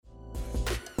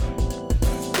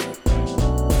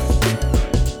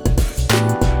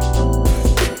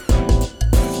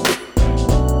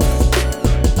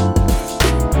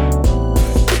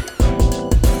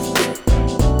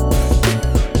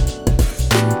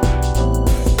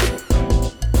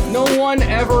one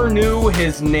ever knew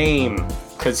his name,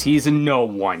 'cause he's a no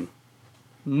one.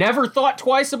 Never thought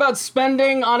twice about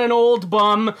spending on an old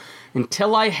bum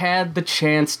until I had the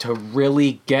chance to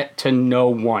really get to know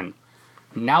one.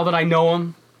 Now that I know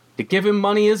him, to give him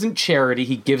money isn't charity.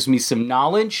 He gives me some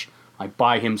knowledge. I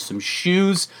buy him some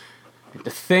shoes. And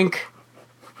to think,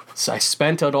 so I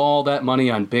spent out all that money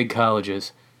on big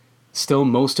colleges. Still,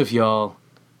 most of y'all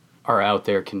are out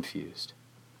there confused.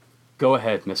 Go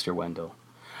ahead, Mr. Wendell.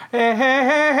 Hey, hey,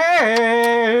 hey,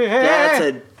 hey, That's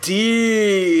a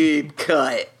deep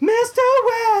cut. Mr.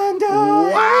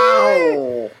 Wendell.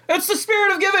 Wow. It's the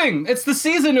spirit of giving. It's the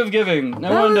season of giving.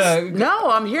 No,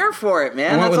 I'm here for it,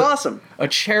 man. That's awesome. A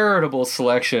charitable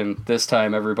selection this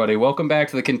time, everybody. Welcome back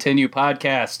to the Continue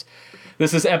podcast.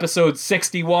 This is episode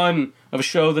 61 of a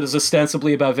show that is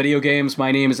ostensibly about video games.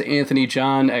 My name is Anthony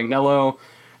John Agnello.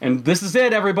 And this is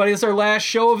it, everybody. This is our last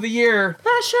show of the year.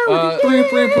 Last show of the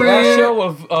year. Last show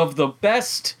of the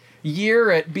best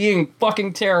year at being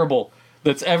fucking terrible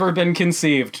that's ever been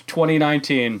conceived.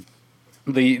 2019.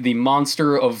 The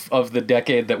monster of the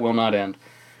decade that will not end.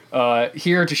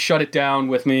 Here to shut it down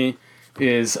with me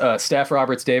is Staff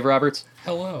Roberts, Dave Roberts.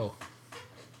 Hello.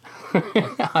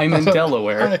 I'm in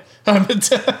Delaware.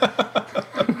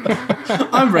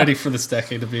 I'm ready for this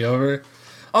decade to be over.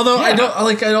 Although I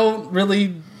don't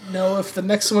really know if the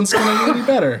next one's going to be any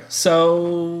better.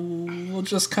 So we'll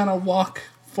just kind of walk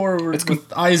forward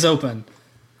with eyes open.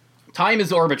 Time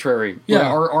is arbitrary. Yeah.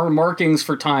 Our markings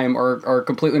for time are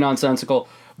completely nonsensical.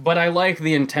 But I like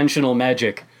the intentional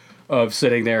magic of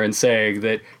sitting there and saying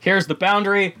that here's the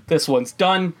boundary, this one's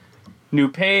done, new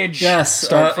page,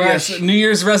 start fresh. Yes, New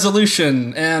Year's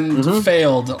resolution and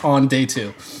failed on day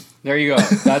 2. There you go.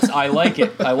 I like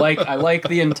it. I like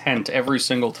the intent every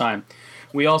single time.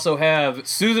 We also have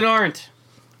Susan Arndt.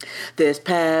 This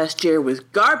past year was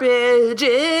garbage.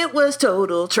 It was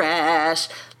total trash.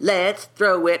 Let's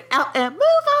throw it out and move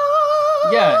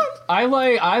on. Yeah, I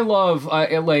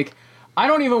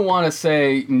don't even want to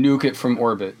say nuke it from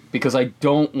orbit because I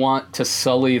don't want to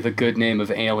sully the good name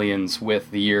of Aliens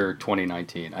with the year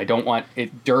 2019. I don't want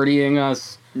it dirtying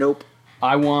us. Nope.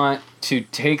 I want to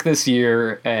take this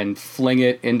year and fling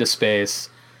it into space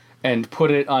and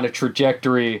put it on a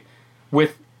trajectory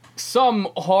with some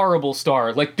horrible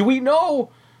star. Like, do we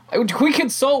we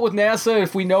consult with NASA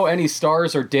if we know any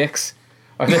stars or dicks?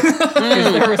 Is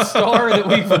there a star that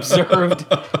we've observed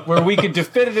where we could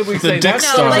definitively say that's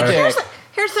star? Like, here's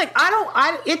the thing.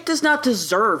 It does not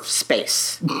deserve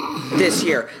space this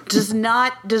year. Does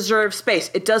not deserve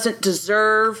space. It doesn't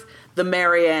deserve the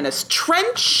Marianas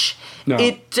Trench. No.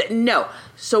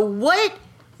 So what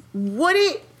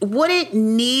it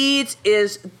needs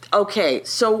is, okay,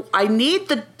 so I need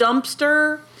the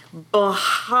dumpster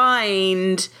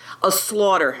behind a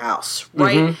slaughterhouse,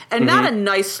 right? And not a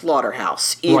nice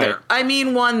slaughterhouse either. Right. I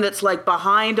mean one that's like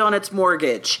behind on its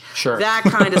mortgage. Sure. That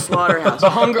kind of slaughterhouse.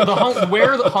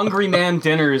 Where the Hungry Man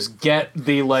dinners get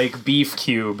the beef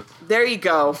cube There you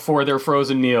go. for their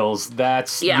frozen meals.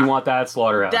 You want that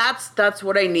slaughterhouse. That's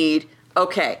what I need.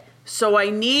 Okay. So I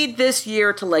need this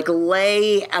year to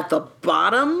lay at the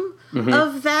bottom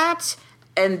of that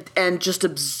and just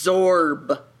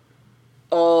absorb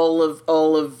all of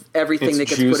everything Its that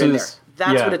gets juices. put in there.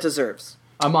 That's Yeah. what it deserves.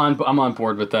 I'm on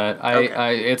board with that.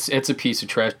 It's a piece of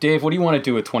trash. Dave, what do you want to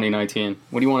do with 2019?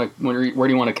 Where do you want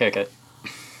to kick it?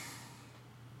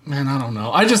 Man, I don't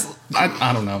know. I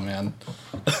don't know, man.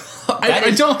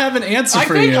 I don't have an answer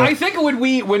for you. I think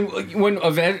when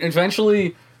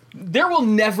eventually there will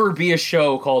never be a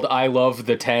show called I Love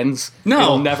the Tens. No.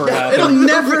 It'll never happen. It'll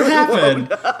never happen.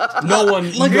 No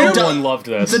one loved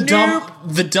this.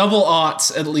 The double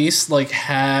aughts at least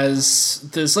has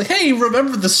this hey,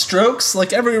 remember the Strokes?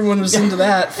 Everyone was into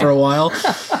that for a while.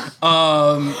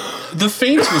 The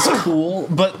Faint was cool,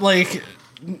 but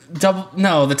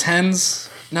the Tens.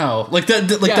 No,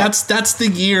 that's the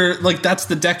year, that's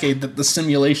the decade that the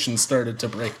simulation started to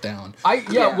break down.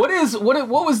 What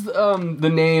was the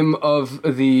name of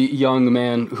the young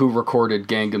man who recorded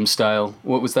Gangnam Style?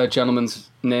 What was that gentleman's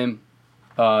name?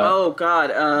 Oh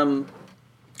God.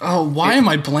 Why am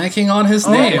I blanking on his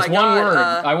name? It's one word.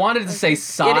 I wanted to say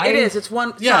Psy. It is. It's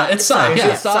one. Yeah, it's Psy. Is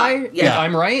it Psy? Yeah.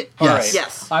 I'm right? Yes. All right.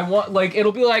 Yes. I want,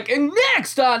 it'll be and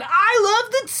next on I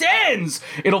Love the Tens,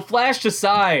 it'll flash to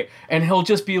Psy, and he'll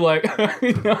just be like, and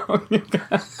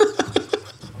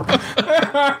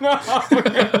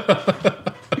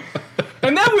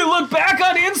then we look back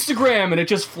on Instagram, and it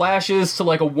just flashes to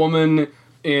a woman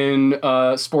in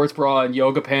sports bra and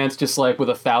yoga pants, just with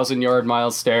a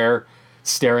 1,000-yard-mile stare,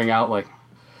 staring out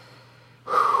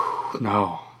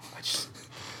no.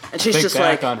 And she's Think just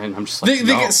back like, on it, and I'm just like, They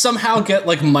no. somehow get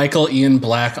like Michael Ian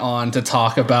Black on to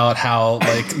talk about how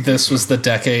like this was the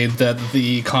decade that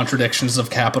the contradictions of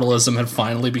capitalism had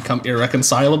finally become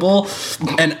irreconcilable,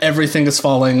 and everything is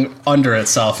falling under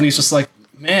itself. And he's just like,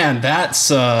 man,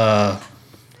 that's I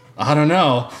don't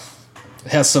know.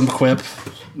 It has some quip.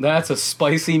 That's a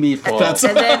spicy meatball. That's-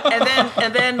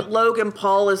 and then Logan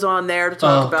Paul is on there to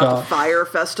talk Oh, about God. the Fire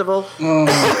Festival.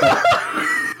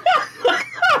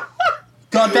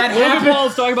 God, that Logan happened. Paul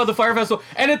is talking about the Fire Festival,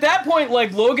 and at that point,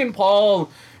 like Logan Paul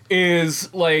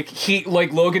is like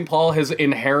Logan Paul has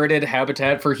inherited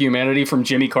Habitat for Humanity from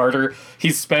Jimmy Carter.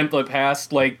 He's spent the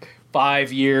past like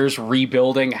 5 years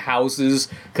rebuilding houses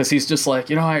because he's just like,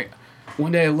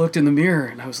 one day I looked in the mirror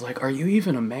and I was like, are you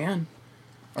even a man?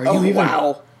 Are you even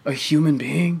wow. a human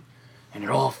being? And it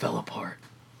all fell apart.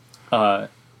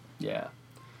 Yeah.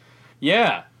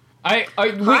 Hi,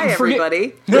 Forget,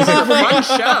 everybody. This is a fun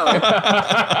show.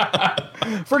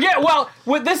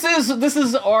 This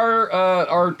is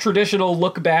our traditional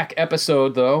look back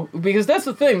episode though, because that's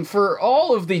the thing. For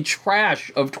all of the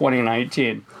trash of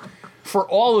 2019, for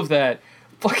all of that,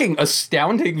 fucking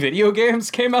astounding video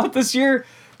games came out this year,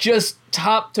 just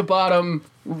top to bottom,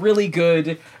 really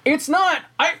good. It's not.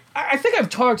 I think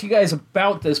I've talked to you guys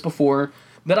about this before.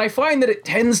 That I find that it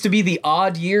tends to be the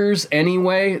odd years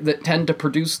anyway that tend to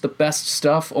produce the best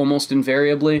stuff almost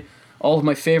invariably. All of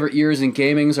my favorite years in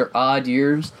gaming are odd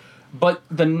years. But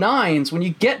the nines, when you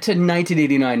get to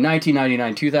 1989,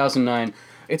 1999, 2009,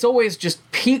 it's always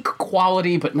just peak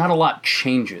quality, but not a lot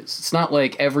changes. It's not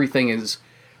like everything is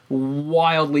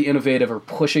wildly innovative or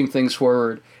pushing things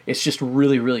forward. It's just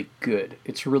really, really good.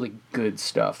 It's really good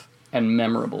stuff and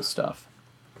memorable stuff.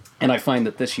 And I find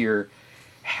that this year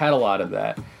had a lot of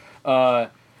that.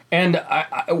 And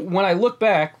I when I look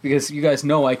back, because you guys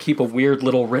know I keep a weird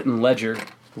little written ledger,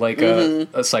 like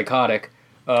a psychotic,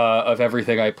 of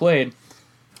everything I played,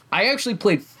 I actually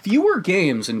played fewer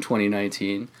games in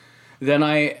 2019 than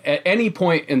I at any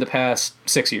point in the past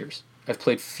 6 years. I've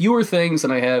played fewer things than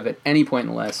I have at any point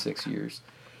in the last 6 years.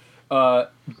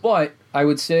 But I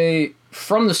would say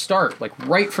from the start, like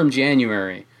right from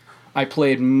January, I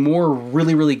played more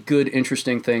really, really good,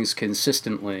 interesting things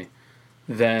consistently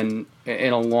than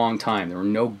in a long time. There were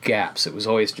no gaps. It was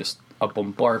always just a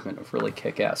bombardment of really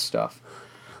kick-ass stuff.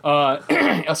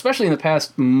 Especially in the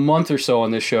past month or so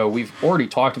on this show, we've already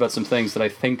talked about some things that I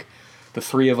think the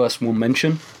three of us will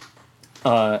mention.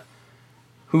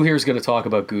 Who here is going to talk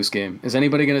about Goose Game? Is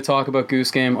anybody going to talk about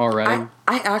Goose Game already?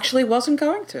 I actually wasn't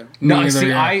going to. No, neither, see,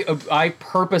 yeah. I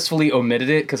purposefully omitted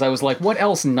it because I was like, what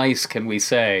else nice can we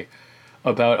say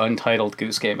about Untitled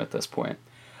Goose Game at this point?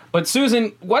 But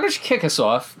Susan, why don't you kick us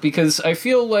off? Because I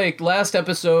feel like last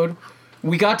episode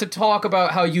we got to talk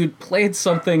about how you'd played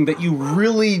something that you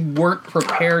really weren't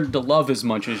prepared to love as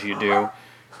much as you do,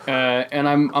 and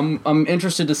I'm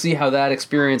interested to see how that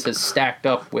experience has stacked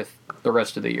up with the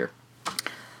rest of the year.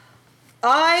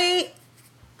 I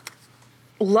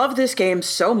love this game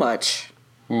so much.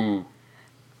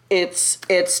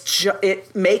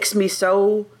 It makes me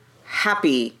so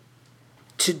happy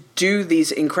to do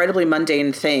these incredibly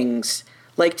mundane things.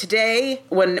 Like today,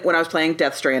 when I was playing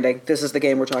Death Stranding, this is the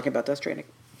game we're talking about, Death Stranding.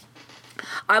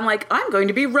 I'm like, I'm going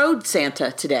to be Road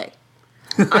Santa today.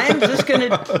 I am just going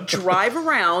to drive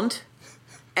around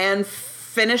and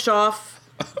finish off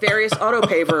various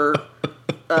autopaver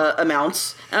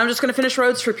amounts, and I'm just going to finish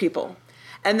roads for people.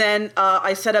 And then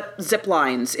I set up zip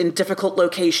lines in difficult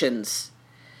locations.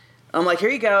 I'm like, here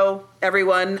you go,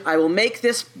 everyone. I will make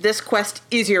this quest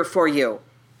easier for you.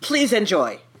 Please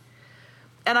enjoy.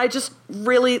 And I just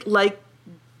really like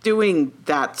doing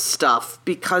that stuff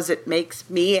because it makes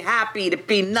me happy to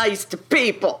be nice to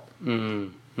people.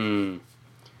 Where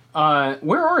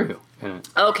are you in it?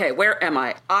 Okay, where am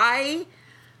I?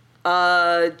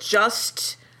 I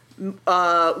just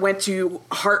went to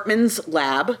Hartman's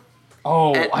lab.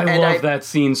 Oh, And- I and love I- that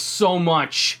scene so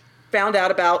much. Found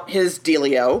out about his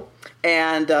dealio,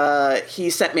 and he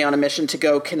sent me on a mission to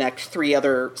go connect 3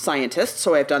 other scientists,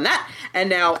 so I've done that. And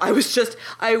now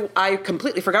I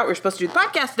completely forgot we were supposed to do the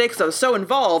podcast today because I was so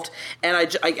involved, and I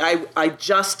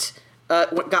just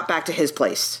got back to his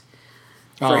place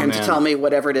for him to tell me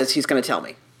whatever it is he's going to tell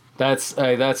me. That's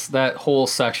that whole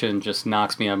section just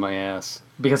knocks me on my ass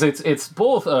because it's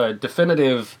both a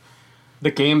definitive.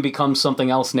 The game becomes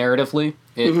something else narratively.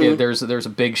 There's a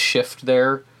big shift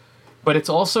there, but it's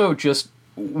also just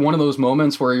one of those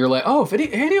moments where you're like, oh,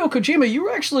 Hideo Kojima,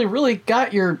 you actually really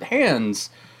got your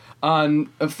hands on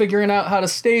figuring out how to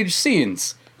stage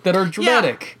scenes that are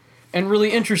dramatic and really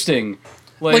interesting.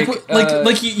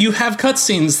 Like you have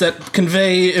cutscenes that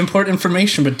convey important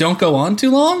information but don't go on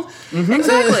too long.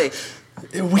 Exactly.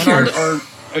 Weird. Are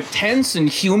tense and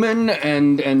human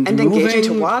and moving. Engaging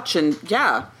to watch, and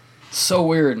yeah. So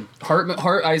weird.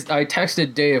 I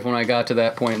texted Dave when I got to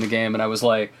that point in the game, and I was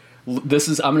like, I'm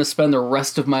going to spend the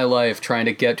rest of my life trying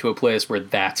to get to a place where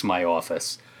that's my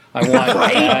office. I want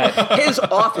that. His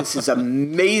office is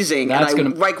amazing, That's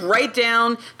and right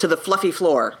down to the fluffy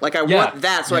floor. Like I want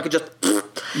that, so I could just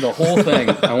the whole thing.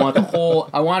 I want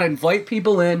to invite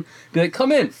people in, be like,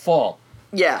 come in, fall.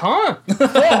 Yeah. Huh?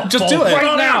 Fall, Just fall do it.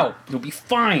 right now. You'll be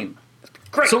fine.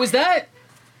 Great. So is that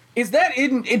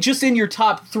just in your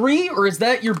top 3, or is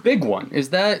that your big one? Is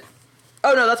that...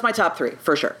 Oh, no, that's my top 3,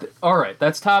 for sure. All right,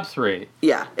 that's top 3.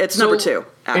 Yeah, it's number 2,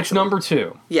 actually. It's number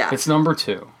 2. Yeah. It's number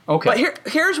 2. Okay. But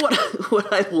here's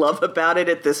what I love about it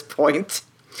at this point.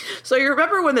 So you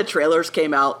remember when the trailers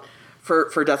came out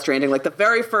for Death Stranding, like the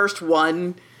very first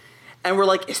one, and we're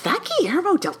like, is that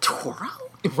Guillermo del Toro?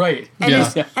 Right. And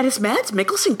Yeah. is Mads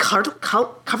Mikkelsen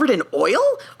covered in oil?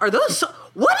 Are those...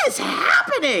 What is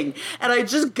happening? And I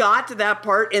just got to that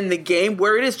part in the game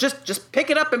where it is just pick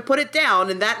it up and put it down,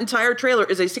 and that entire trailer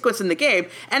is a sequence in the game.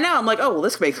 And now I'm like, oh, well,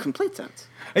 this makes complete sense.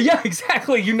 Yeah,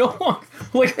 exactly. You know,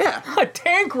 like a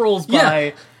tank rolls by.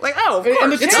 Yeah. Like, oh, of course.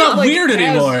 And the It's tank, not like, weird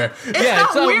anymore.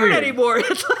 It's not weird anymore.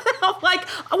 It's like, I'm like,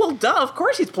 oh, well, duh, of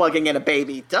course he's plugging in a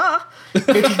baby. Duh.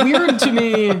 It's weird to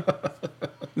me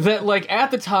that, like,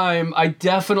 at the time, I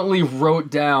definitely wrote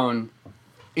down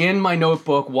in my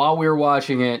notebook while we were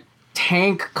watching it,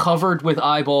 tank covered with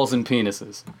eyeballs and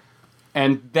penises.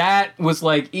 And that was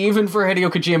like, even for Hideo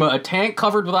Kojima, a tank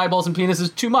covered with eyeballs and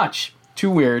penises, too much.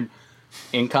 Too weird.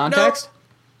 In context,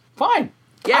 fine.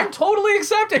 Yeah. I'm totally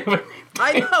accepting of it.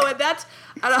 I know,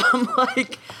 and I'm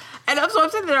like, so I'm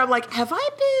sitting there, I'm like, have I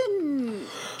been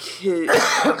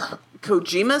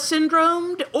Kojima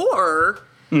syndromed, or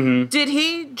did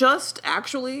he just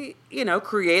actually,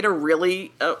 create a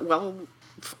really,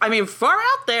 far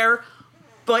out there,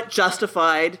 but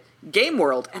justified game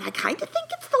world? And I kind of think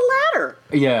it's the latter.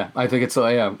 Yeah, I think it's,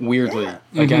 weirdly,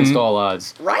 against all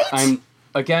odds. Right? I'm,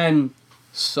 again,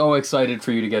 so excited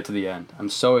for you to get to the end. I'm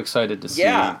so excited to see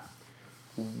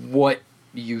what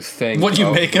you think. What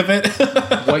you make of it.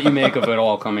 What you make of it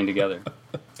all coming together.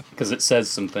 Because it says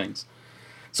some things.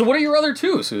 So what are your other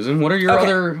 2, Susan? What are your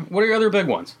other big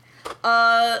ones?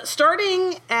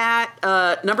 Starting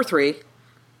at number 3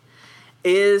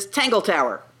 is Tangle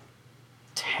Tower.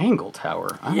 Tangle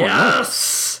Tower? I don't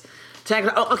Yes.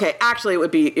 Okay. Actually, it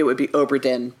would be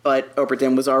Oberdin, but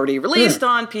Oberdin was already released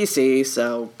on PC,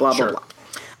 so blah blah blah.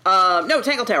 No,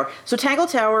 Tangle Tower. So Tangle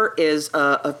Tower is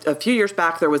a few years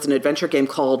back. There was an adventure game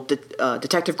called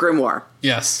Detective Grimoire.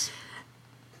 Yes.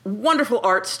 Wonderful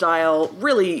art style,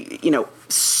 really,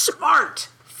 smart,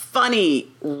 funny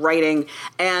writing,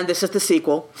 and this is the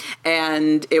sequel,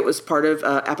 and it was part of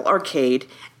Apple Arcade,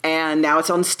 and now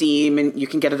it's on Steam, and you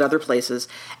can get it other places.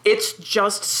 It's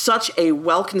just such a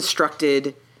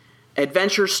well-constructed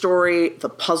adventure story. The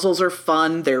puzzles are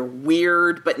fun. They're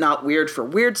weird, but not weird for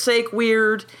weird's sake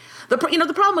weird. The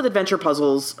problem with adventure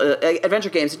puzzles,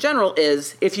 adventure games in general,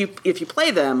 is if you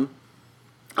play them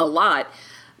a lot,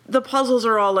 the puzzles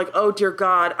are all like, oh, dear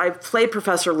God, I've played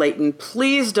Professor Layton.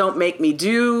 Please don't make me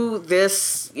do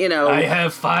this, I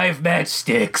have 5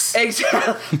 matchsticks.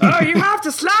 Exactly. Oh, you have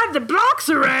to slide the blocks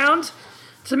around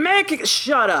to make it...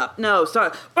 Shut up. No,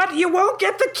 stop. But you won't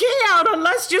get the key out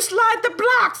unless you slide the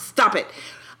blocks. Stop it.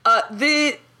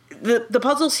 The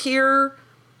puzzles here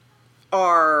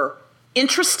are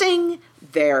interesting.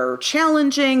 They're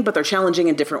challenging, but they're challenging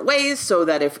in different ways, so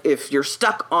that if you're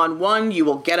stuck on one, you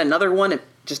will get another one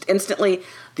just instantly.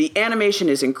 The animation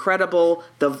is incredible.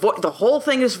 The whole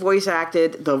thing is voice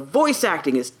acted. The voice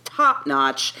acting is top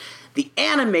notch. The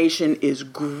animation is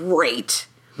great.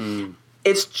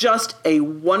 It's just a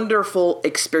wonderful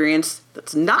experience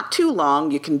that's not too long.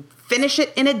 You can finish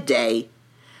it in a day,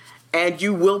 and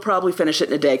you will probably finish it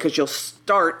in a day because you'll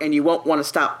start and you won't want to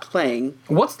stop playing.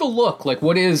 What's the look? Like,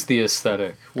 what is the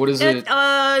aesthetic? What is it?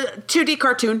 2D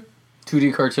cartoon.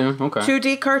 2D cartoon? Okay.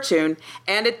 2D cartoon,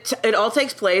 and it all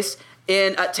takes place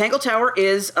in Tangle Tower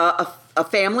is a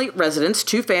family residence,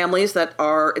 2 families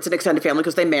it's an extended family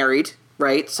because they married,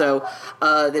 right? So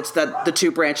it's the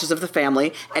 2 branches of the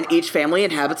family, and each family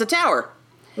inhabits a tower.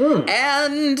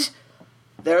 And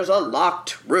there's a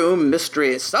locked room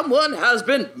mystery. Someone has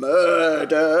been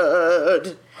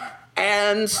murdered.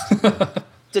 And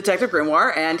Detective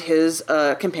Grimoire and his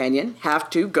companion have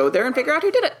to go there and figure out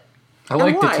who did it. I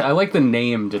like the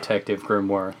name Detective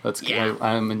Grimoire.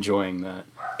 I'm enjoying that.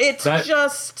 It's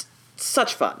just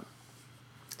such fun.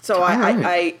 So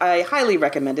right. I highly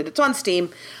recommend it. It's on Steam.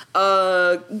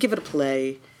 Give it a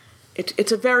play.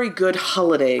 It's a very good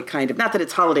holiday kind of, not that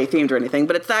it's holiday themed or anything,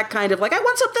 but it's that kind of like, I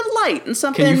want something light and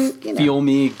something, Can you feel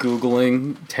me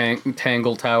Googling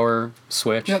Tangle Tower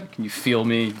Switch? Yep. Can you feel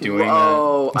me doing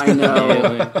Oh, I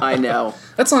know. I know.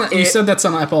 That's on. You said that's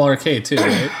on Apple Arcade too,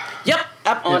 right? Yep,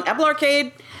 on Apple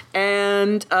Arcade,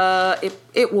 and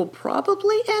it will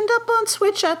probably end up on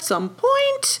Switch at some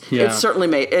point. Yeah. It's certainly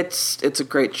it's a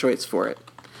great choice for it.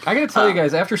 I gotta tell you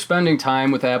guys, after spending time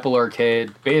with Apple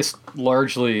Arcade, based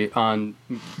largely on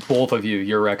both of you,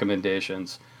 your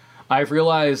recommendations, I've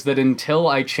realized that until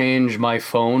I change my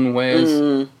phone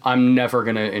ways, I'm never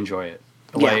gonna enjoy it.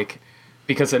 Like,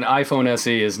 because an iPhone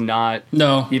SE is not...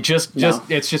 No. You just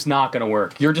it's just not gonna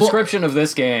work. Your description of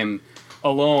this game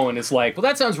alone is like, well,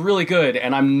 that sounds really good,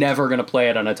 and I'm never gonna play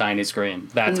it on a tiny screen.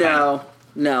 That's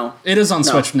No. It is on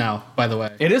Switch now, by the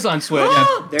way. It is on Switch.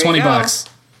 Yeah, There you go. $20.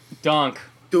 Dunk.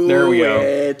 Do There we go.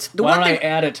 it. Why don't I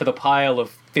add it to the pile of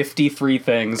 53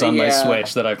 things on my Yeah.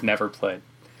 Switch that I've never played?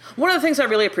 One of the things I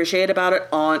really appreciate about it,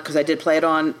 because I did play it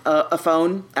on a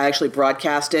phone, I actually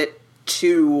broadcast it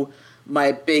to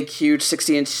my big, huge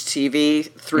 60-inch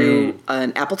TV through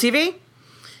an Apple TV.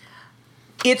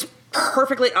 It's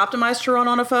perfectly optimized to run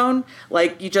on a phone.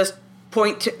 Like, you just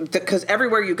point to, because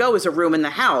everywhere you go is a room in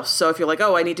the house. So if you're like,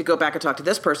 oh, I need to go back and talk to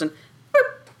this person, boop,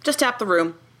 just tap the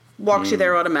room. Walks you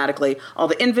there automatically. All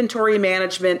the inventory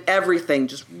management, everything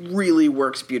just really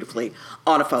works beautifully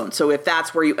on a phone. So if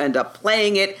that's where you end up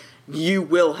playing it, you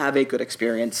will have a good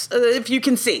experience. If you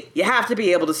can see. You have to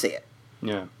be able to see it.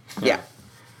 Yeah.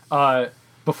 Yeah.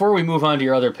 Before we move on to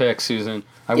your other picks, Susan,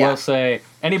 I Yeah. will say,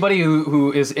 anybody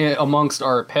who is amongst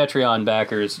our Patreon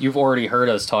backers, you've already heard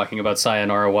us talking about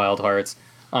Sayonara Wild Hearts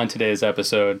on today's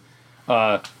episode,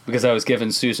 because I was giving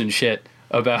Susan shit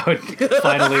about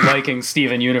finally liking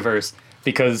Steven Universe,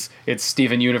 because it's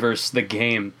Steven Universe the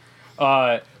game.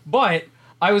 But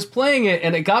I was playing it,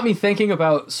 and it got me thinking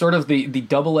about sort of the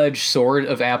double-edged sword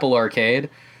of Apple Arcade,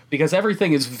 because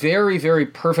everything is very, very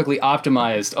perfectly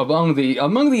optimized among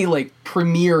the like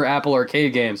premier Apple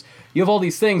Arcade games. You have all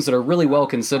these things that are really well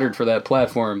considered for that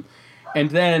platform, and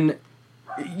then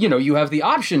you have the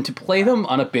option to play them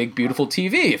on a big, beautiful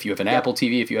TV. If you have an Apple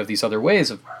TV, if you have these other ways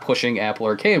of pushing Apple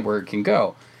Arcade where it can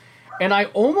go. And I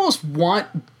almost want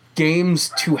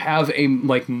games to have a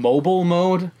like mobile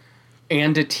mode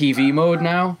and a TV mode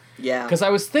now. Yeah. Because I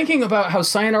was thinking about how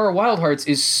Sayonara Wild Hearts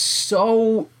is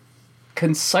so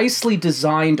concisely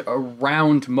designed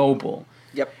around mobile.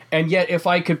 Yep. And yet if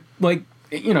I could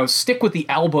stick with the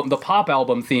pop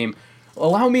album theme,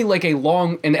 allow me like a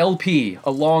long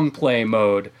play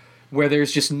mode where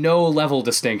there's just no level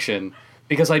distinction,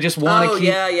 because I just want to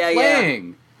keep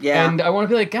playing. Yeah. And I want to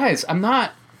be like, guys, I'm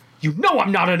not an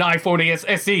iPhone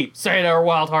SE, Sayonara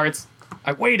Wild Hearts.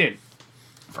 I waited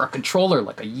for a controller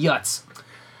like a yutz.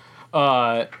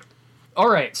 All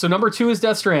right, so number 2 is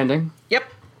Death Stranding. Yep.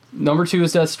 Number 2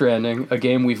 is Death Stranding, a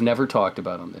game we've never talked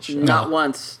about on this show. Not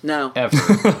once. No. Ever.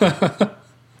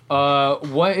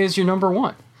 What is your number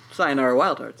 1? Sayonara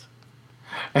Wild Hearts.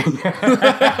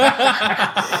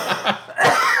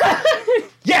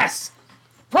 Yes!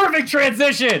 Perfect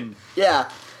transition! Yeah.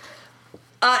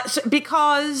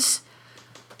 Because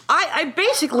I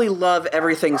basically love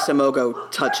everything Simogo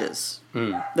touches.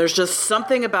 There's just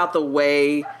something about the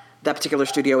way that particular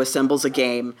studio assembles a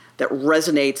game that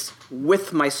resonates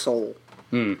with my soul.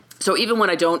 So even when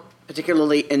I don't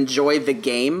particularly enjoy the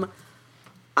game,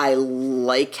 I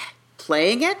like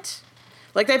playing it.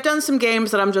 Like, they've done some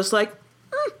games that I'm just like,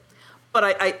 but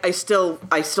I still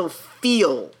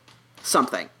feel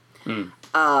something.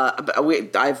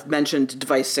 I've mentioned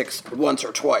Device 6 once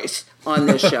or twice on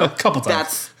this show. A couple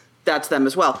times. That's them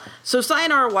as well. So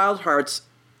Sayonara Wild Hearts,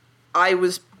 I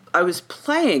was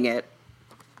playing it,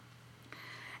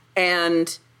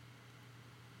 and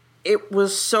it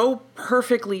was so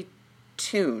perfectly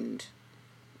tuned.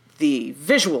 The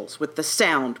visuals, with the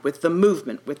sound, with the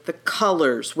movement, with the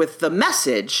colors, with the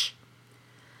message,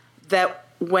 that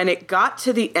when it got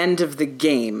to the end of the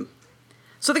game,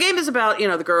 so the game is about,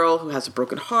 the girl who has a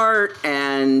broken heart,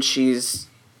 and she's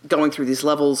going through these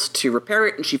levels to repair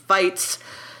it, and she fights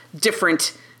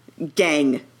different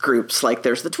gang groups. Like,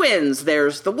 there's the twins,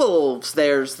 there's the wolves,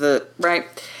 there's right?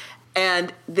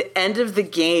 And the end of the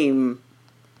game,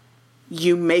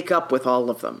 you make up with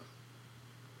all of them.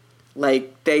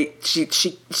 Like, she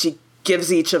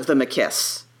gives each of them a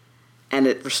kiss, and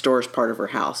it restores part of her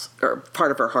house, or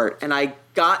part of her heart. And I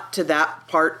got to that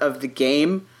part of the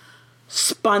game,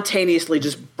 spontaneously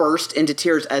just burst into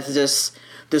tears as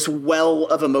this well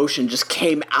of emotion just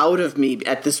came out of me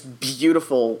at this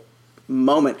beautiful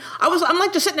moment. I'm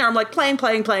like just sitting there. I'm like playing,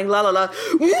 la la la,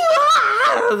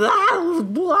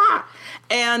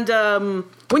 and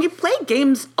when you play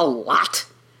games a lot,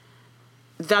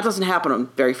 that doesn't happen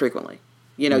very frequently.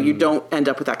 You know, you don't end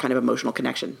up with that kind of emotional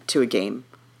connection to a game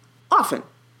often.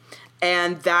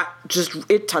 And that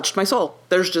it touched my soul.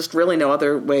 There's just really no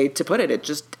other way to put it. It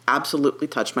just absolutely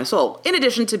touched my soul. In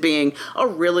addition to being a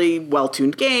really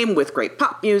well-tuned game with great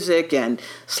pop music and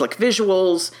slick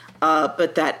visuals,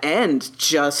 but that end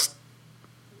just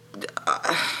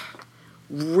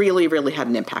really, really had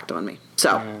an impact on me.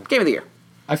 So, Game of the Year.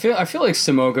 I feel like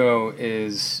Simogo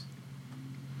is...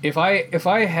 If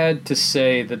I had to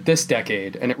say that this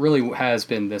decade, and it really has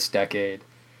been this decade,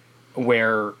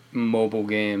 where mobile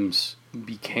games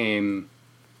became,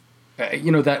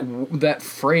 that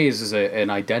phrase is an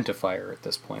identifier at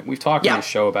this point. We've talked on the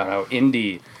show about how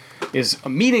indie is a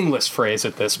meaningless phrase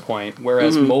at this point,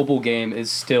 whereas mobile game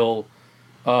is still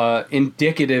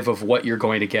indicative of what you're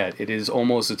going to get. It is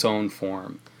almost its own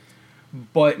form.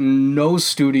 But no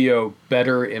studio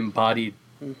better embodied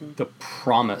the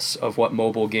promise of what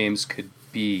mobile games could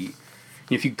be.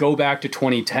 If you go back to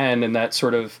 2010 and that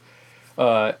sort of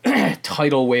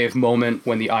tidal wave moment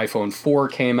when the iPhone 4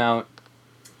 came out,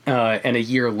 and a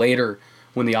year later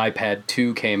when the iPad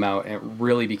 2 came out, and it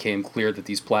really became clear that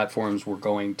these platforms were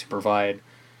going to provide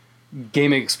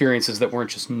gaming experiences that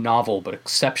weren't just novel but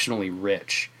exceptionally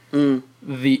rich.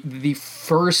 The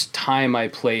first time I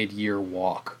played Year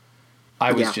Walk,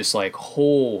 I was just like,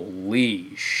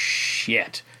 holy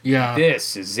shit. Yeah.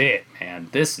 This is it, man.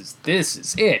 This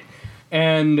is it.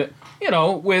 And,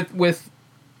 with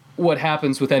what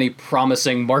happens with any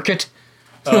promising market,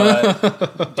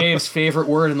 Dave's favorite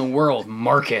word in the world,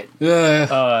 market.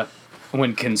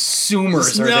 When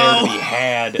consumers are there to be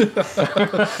had.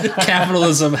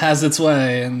 Capitalism has its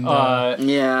way, and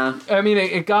yeah. I mean,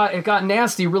 it got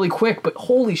nasty really quick, but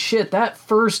holy shit, that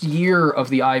first year of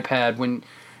the iPad when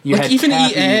you had even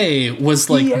Cappy, EA was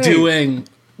doing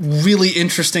really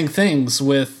interesting things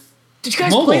with. Did you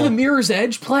guys mobile. play the Mirror's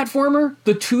Edge platformer?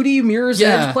 The 2D Mirror's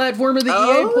Edge platformer that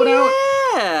EA put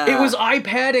out? It was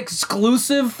iPad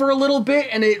exclusive for a little bit,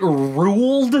 and it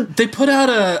ruled. They put out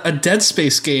a Dead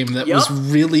Space game that was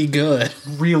really good.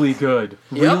 Really good.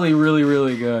 Really, really,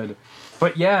 really good.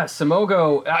 But yeah,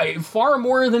 Simogo, far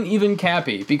more than even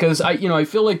Cappy, because I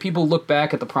feel like people look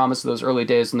back at the promise of those early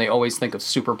days and they always think of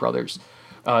Super Brothers.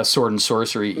 Sword and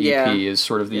Sorcery EP is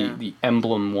sort of the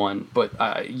emblem one,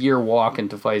 but Year Walk and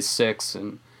Device 6,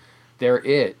 and they're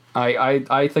it.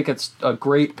 I think it's a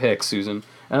great pick, Susan,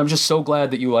 and I'm just so glad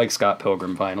that you like Scott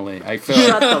Pilgrim finally. I feel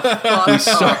Shut the fuck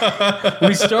up.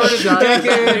 We started the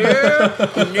decade.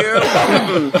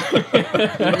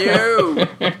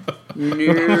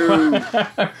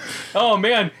 No. Oh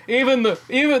man, even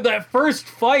that first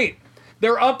fight.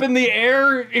 They're up in the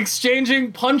air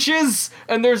exchanging punches,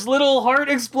 and there's little heart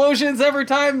explosions every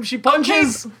time she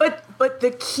punches. Okay, but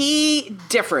the key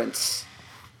difference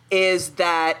is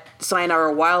that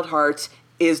Sayonara Wild Hearts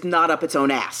is not up its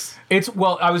own ass.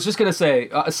 I was just going to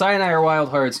say, Sayonara Wild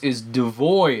Hearts is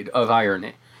devoid of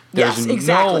irony. There's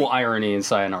no irony in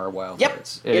Sayonara Wild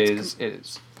Hearts. It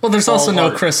is. Well, there's also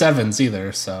no Chris Evans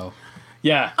either, so.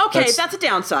 Yeah. Okay, that's a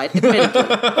downside, admittedly.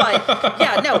 But,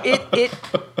 yeah, no, it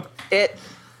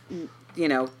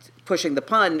pushing the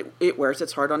pun, it wears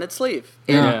its heart on its sleeve.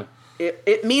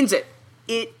 It means it.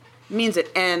 It means it.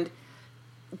 And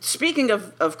speaking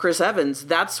of Chris Evans,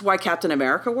 that's why Captain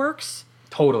America works.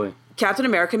 Totally. Captain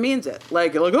America means it.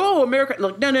 Like oh, America.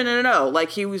 Like, no. Like,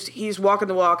 he's walking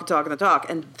the walk and talking the talk.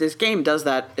 And this game does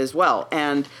that as well.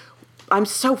 And I'm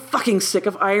so fucking sick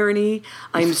of irony.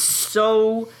 I'm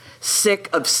so sick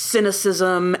of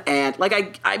cynicism. And,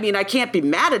 I mean, I can't be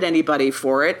mad at anybody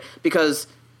for it because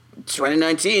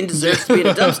 2019 deserves to be in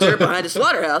a dumpster behind a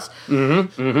slaughterhouse.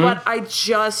 But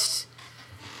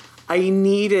I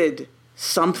needed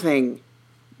something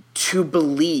to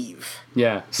believe.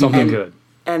 Yeah, something good.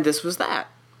 And this was that.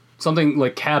 Something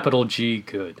like capital G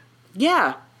good.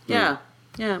 Yeah. That's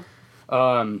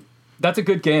a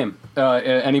good game.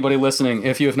 Anybody listening,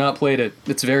 if you have not played it,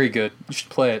 it's very good. You should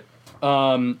play it.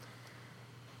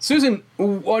 Susan,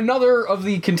 another of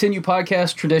the Continue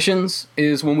podcast traditions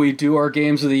is when we do our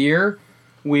games of the year,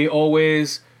 we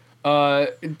always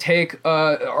take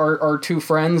our two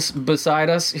friends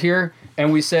beside us here,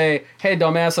 and we say, hey,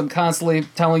 dumbass, I'm constantly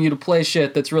telling you to play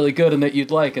shit that's really good and that you'd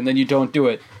like, and then you don't do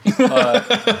it.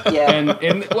 Yeah.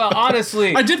 And well,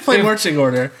 honestly... I did play Marching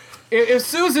Order. if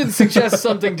Susan suggests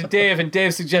something to Dave and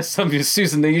Dave suggests something to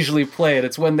Susan, they usually play it.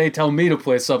 It's when they tell me to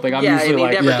play something, I'm usually and he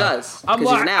like, never does. I'm He's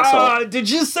like, an asshole. did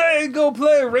you say go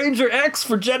play Ranger X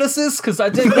for Genesis? Because I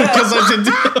did that.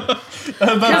 Because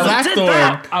I did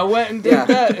Blackthorn. I went and did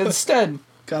that instead.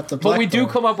 Got the But we do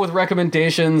Blackthorn. come up with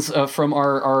recommendations from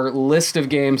our list of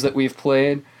games that we've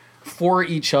played for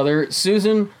each other.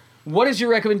 Susan, what is your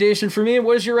recommendation for me, and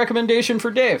what is your recommendation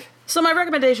for Dave? So my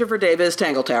recommendation for Dave is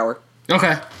Tangle Tower.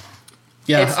 Okay.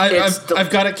 Yeah, It's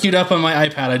I've got it queued up on my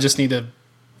iPad. I just need to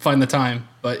find the time.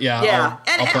 But yeah, Yeah,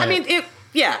 I'll play I mean,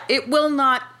 it will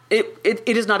not. It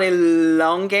is not a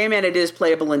long game, and it is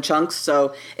playable in chunks.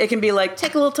 So it can be like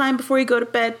take a little time before you go to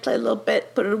bed, play a little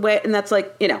bit, put it away, and that's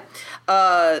like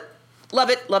love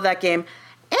it, love that game.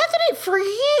 Anthony, for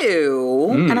you,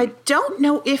 and I don't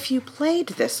know if you played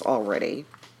this already.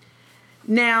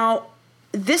 Now,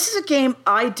 this is a game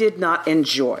I did not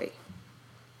enjoy,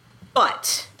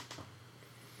 but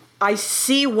I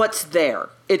see what's there.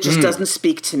 It just doesn't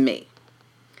speak to me.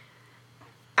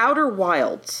 Outer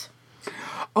Wilds.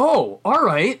 Oh, all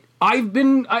right. I've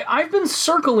been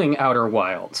circling Outer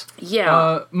Wilds.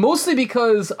 Yeah. Mostly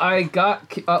because I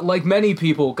got, like many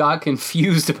people, got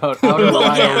confused about Outer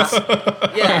Wilds.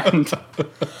 Yeah. And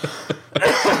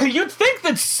you'd think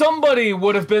that somebody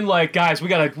would have been like, guys, we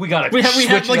gotta we had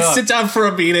switch like it up. sit down for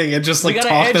a meeting and just We like gotta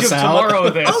talk Edge this of out. Tomorrow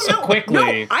this No,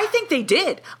 quickly. I think they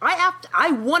did. I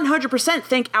 100%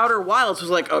 think Outer Wilds was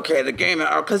like, okay, the game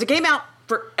out, because it came out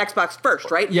for Xbox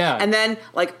first, right? Yeah. And then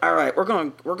like, all right, we're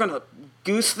gonna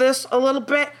goose this a little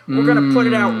bit. We're gonna put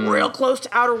it out real close to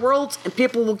Outer Worlds, and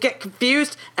people will get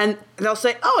confused, and they'll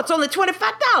say, oh, it's only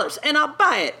 $25, and I'll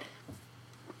buy it.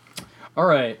 All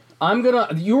right.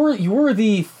 You were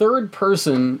the third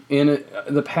person in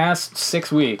the past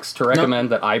 6 weeks to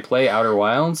recommend that I play Outer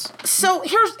Wilds. So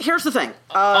here's the thing.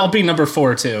 I'll be number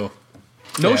 4 too.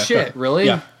 No Yeah, shit, but- really?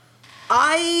 Yeah.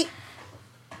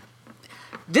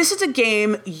 This is a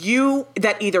game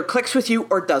that either clicks with you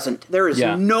or doesn't. There is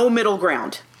Yeah. no middle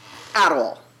ground at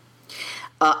all.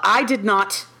 I did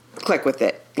not click with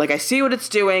it. Like, I see what it's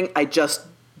doing, I just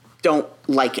don't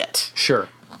like it. Sure.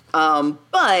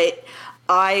 But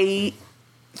I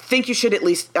think you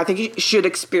should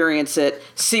experience it,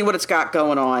 see what it's got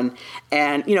going on,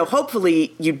 and,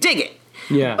 hopefully you dig it.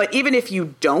 Yeah. But even if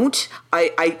you don't,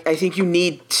 I think you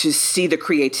need to see the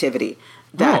creativity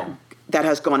that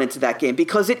has gone into that game,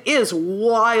 because it is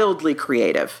wildly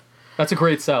creative. That's a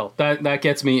great sell. That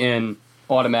gets me in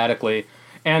automatically.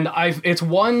 And it's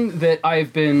one that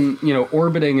I've been,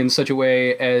 orbiting in such a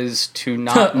way as to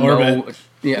not know. Orbit.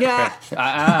 Yeah.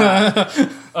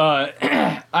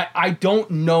 I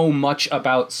don't know much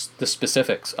about the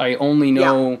specifics. I only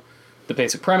know the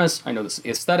basic premise. I know the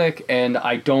aesthetic, and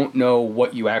I don't know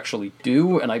what you actually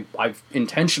do. And I've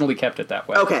intentionally kept it that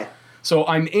way. Okay. So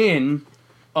I'm in,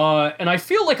 and I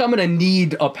feel like I'm gonna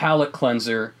need a palate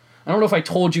cleanser. I don't know if I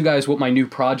told you guys what my new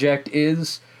project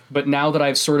is, but now that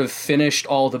I've sort of finished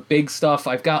all the big stuff,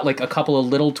 I've got like a couple of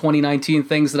little 2019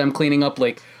 things that I'm cleaning up.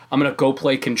 Like, I'm gonna go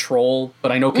play Control,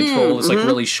 but I know Control is like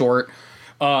really short.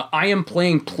 I am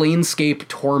playing Planescape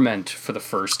Torment for the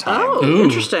first time. Oh, Ooh.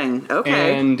 interesting.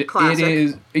 Okay. And Classic. it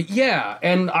is,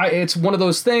 and it's one of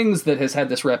those things that has had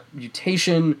this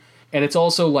reputation, and it's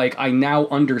also like I now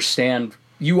understand.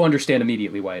 You understand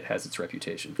immediately why it has its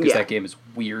reputation, because that game is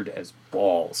weird as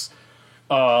balls.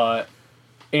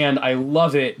 And I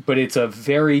love it, but it's a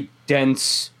very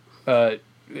dense,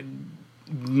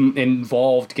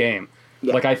 involved game.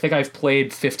 Yeah. Like, I think I've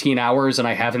played 15 hours and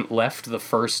I haven't left the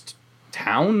first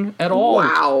town at all.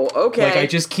 Wow, okay. Like, I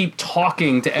just keep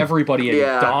talking to everybody and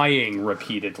Yeah. dying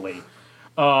repeatedly.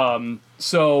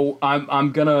 So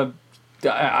I'm gonna...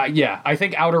 I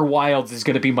think Outer Wilds is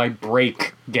gonna be my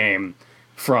break game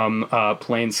from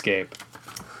Planescape.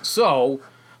 So,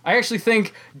 I actually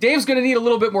think Dave's going to need a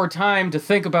little bit more time to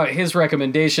think about his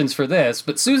recommendations for this,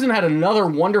 but Susan had another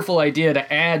wonderful idea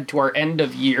to add to our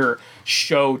end-of-year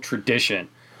show tradition,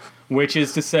 which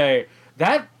is to say,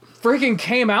 that freaking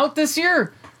came out this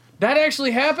year? That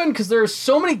actually happened? Because there are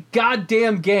so many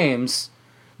goddamn games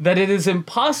that it is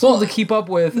impossible to keep up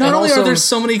with. Not and only also, are there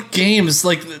so many games,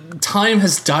 like, time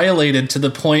has dilated to the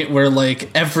point where,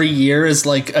 like, every year is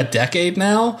like a decade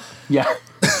now. Yeah.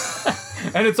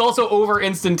 And it's also over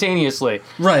instantaneously.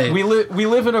 Right. We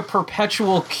live in a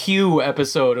perpetual Q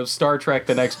episode of Star Trek: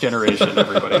 The Next Generation.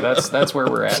 Everybody, that's where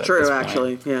we're at. It's true,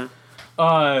 actually. Yeah.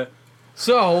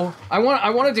 So I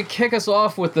wanted to kick us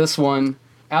off with this one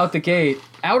out the gate.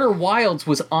 Outer Wilds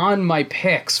was on my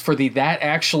picks for that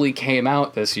actually came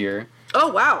out this year.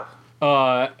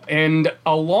 Oh And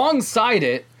alongside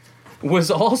it was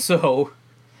also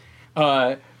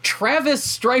Travis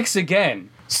Strikes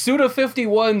Again,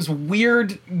 Suda51's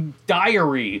weird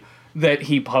diary that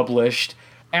he published,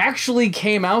 actually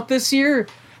came out this year.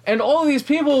 And all of these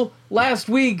people last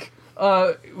week,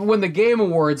 when the Game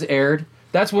Awards aired,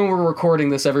 that's when we're recording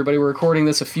this, everybody. We're recording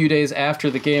this a few days after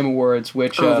the Game Awards,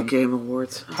 which... the Game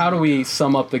Awards. How do we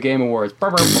sum up the Game Awards?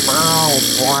 Okay.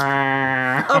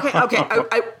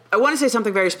 I want to say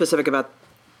something very specific about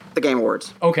the Game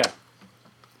Awards. Okay.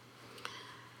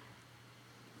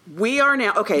 We are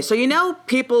now... Okay, so you know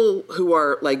people who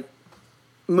are, like,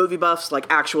 movie buffs, like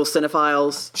actual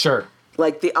cinephiles? Sure.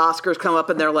 Like, the Oscars come up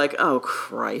and they're like, oh,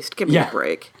 Christ, give me a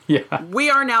break. Yeah. We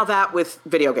are now that with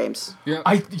video games. Yeah.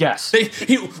 Yes.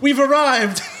 We've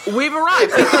arrived. We've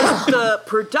arrived because the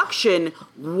production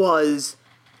was...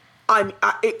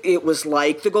 it was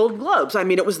like the Golden Globes. I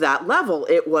mean, it was that level.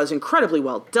 It was incredibly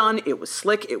well done. It was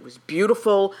slick. It was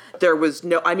beautiful. There was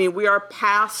no... I mean, we are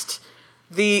past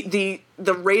the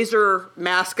Razor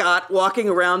mascot walking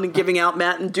around and giving out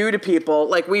Mountain Dew to people.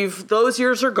 Like, those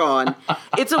years are gone.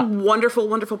 It's a wonderful,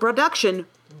 wonderful production,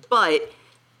 but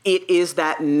it is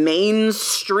that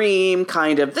mainstream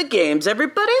kind of the games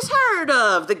everybody's heard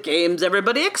of, the games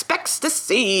everybody expects to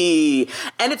see.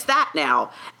 And it's that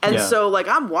now. And so, like,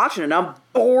 I'm watching it and I'm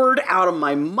bored out of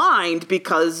my mind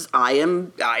because I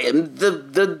am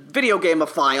the video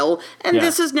gameophile, and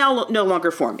this is now no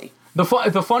longer for me. The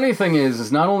funny thing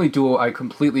is not only do I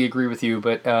completely agree with you,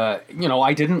 but,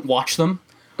 I didn't watch them.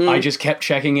 I just kept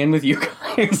checking in with you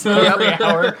guys every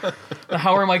hour.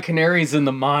 How are my canaries in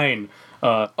the mine?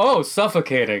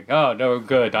 Suffocating. Oh, no,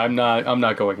 good. I'm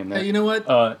not going in there. Hey, you know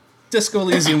what? Disco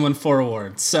Elysium won 4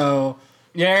 awards, so...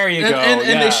 There you go.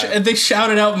 And they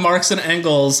shouted out Marx and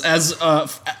Engels as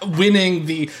winning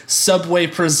the Subway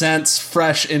Presents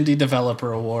Fresh Indie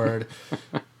Developer Award.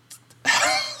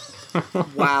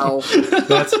 Wow.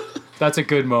 That's a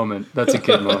good moment. That's a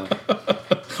good moment.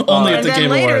 Only at the Game Awards. And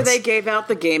then later they gave out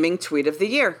the Gaming Tweet of the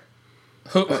Year.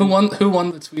 Who won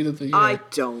the Tweet of the Year? I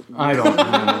don't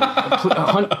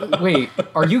know. Wait,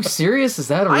 are you serious? Is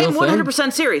that a real thing? I am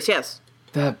 100% serious, yes.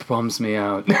 That bums me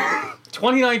out.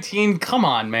 2019, come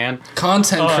on, man.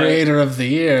 Content Creator of the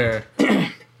Year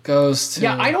goes to...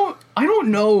 Yeah, I don't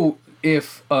know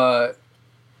if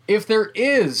there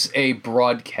is a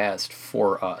broadcast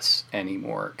for us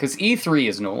anymore, because E3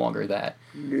 is no longer that.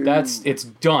 No. It's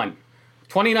done.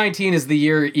 2019 is the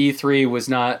year E3 was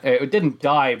not. It didn't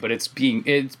die, but it's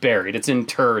buried. It's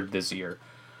interred this year.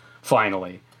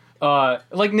 Finally,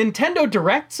 like Nintendo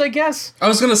Directs, I guess. I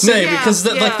was gonna say because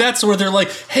like that's where they're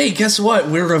like, hey, guess what?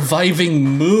 We're reviving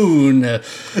Moon.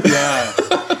 Yeah,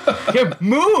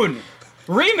 Moon.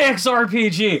 Remix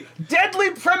RPG, Deadly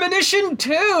Premonition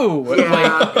 2.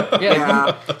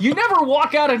 You never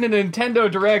walk out in a Nintendo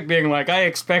Direct being like, I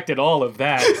expected all of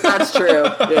that. That's true.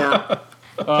 Yeah.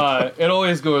 It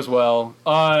always goes well.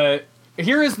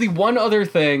 Here is the one other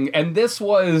thing, and this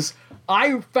was,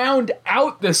 I found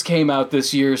out this came out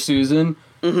this year, Susan,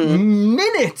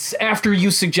 minutes after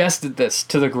you suggested this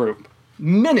to the group.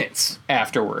 Minutes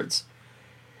afterwards.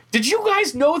 Did you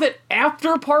guys know that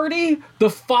After Party, the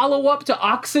follow-up to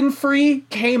Oxenfree,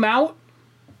 came out?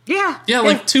 Yeah. Yeah,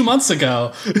 like 2 months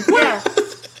ago. Yeah.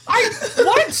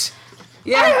 What?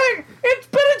 Yeah. It's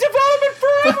been in development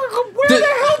forever. Where the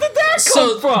hell did that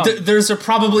come from? There's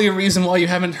probably a reason why you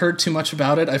haven't heard too much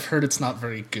about it. I've heard it's not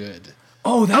very good.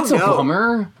 Oh, that's a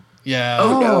bummer. Yeah.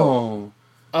 Oh, no.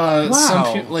 Wow.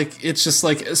 Some people, like, it's just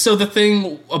like... So the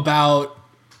thing about,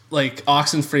 like,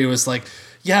 Oxenfree was like...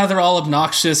 Yeah, they're all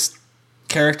obnoxious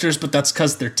characters, but that's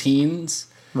because they're teens.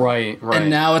 Right. And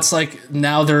now it's like,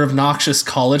 now they're obnoxious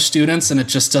college students, and it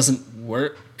just doesn't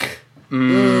work. I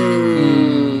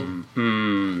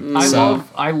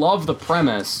love the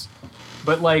premise,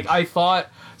 but like I thought...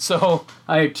 So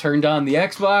I turned on the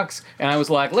Xbox, and I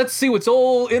was like, let's see what's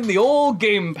in the old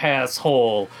Game Pass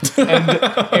hole. And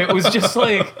it was just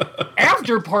like,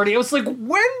 After Party. I was like,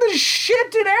 when the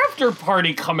shit did After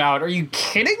Party come out? Are you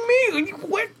kidding me?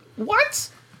 What?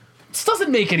 This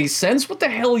doesn't make any sense. What the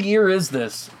hell year is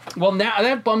this? Well, now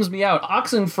that bums me out.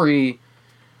 Oxenfree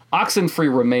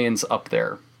remains up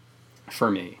there for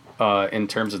me in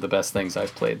terms of the best things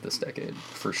I've played this decade,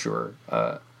 for sure.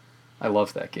 I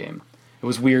love that game. It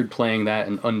was weird playing that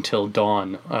and Until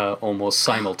Dawn almost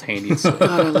simultaneously. God,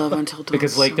 I love Until Dawn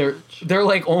because like they're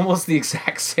like almost the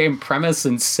exact same premise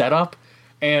and setup,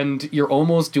 and you're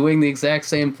almost doing the exact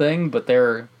same thing, but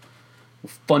they're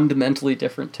fundamentally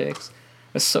different takes.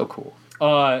 It's so cool.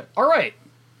 All right,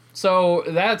 so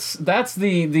that's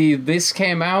the this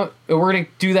came out. We're gonna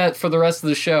do that for the rest of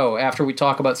the show after we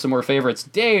talk about some more favorites.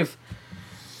 Dave,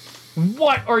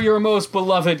 what are your most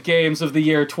beloved games of the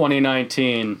year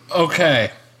 2019?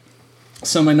 Okay,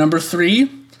 So my number 3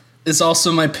 is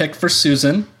also my pick for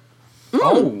Susan.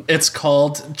 Oh, It's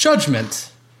called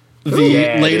Judgment, the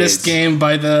Yeah, it latest is. game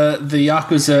by the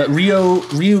Yakuza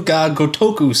Ryuga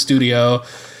Gotoku studio.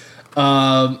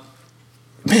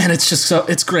 Man,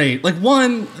 it's great. Like,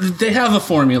 one, they have a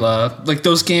formula. Like,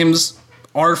 those games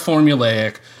are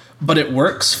formulaic, but it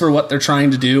works for what they're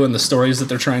trying to do and the stories that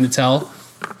they're trying to tell.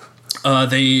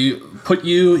 They put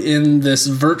you in this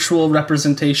virtual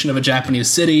representation of a Japanese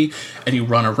city, and you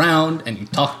run around and you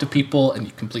talk to people and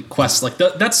you complete quests. Like,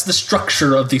 that's the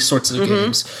structure of these sorts of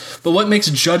games. But what makes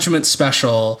Judgment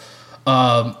special,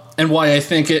 and why I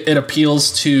think it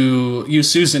appeals to you,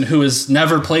 Susan, who has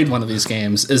never played one of these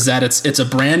games, is that it's a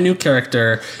brand new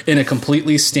character in a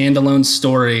completely standalone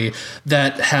story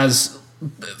that has,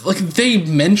 like, they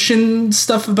mention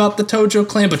stuff about the Tojo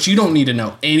clan, but you don't need to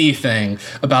know anything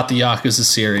about the Yakuza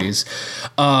series.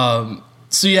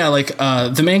 So yeah, like,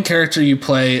 the main character you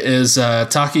play is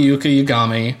Takayuki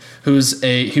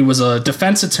Yagami, he was a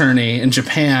defense attorney in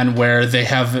Japan, where they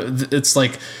have, it's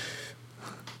like,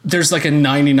 there's like a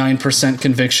 99%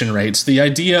 conviction rate. So the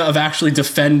idea of actually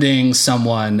defending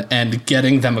someone and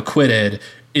getting them acquitted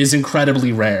is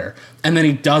incredibly rare. And then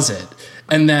he does it.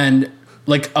 And then,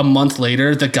 like, a month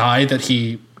later, the guy that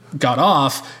he got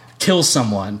off kills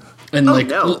someone. And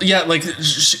no. Yeah, like,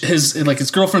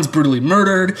 his girlfriend's brutally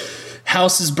murdered,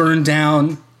 house is burned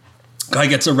down, guy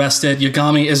gets arrested,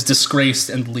 Yagami is disgraced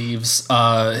and leaves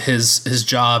his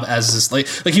job as this,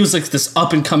 like he was like this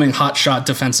up and coming hotshot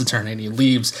defense attorney, and he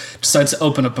leaves, decides to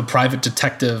open up a private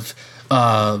detective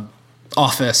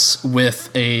office with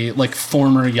a, like,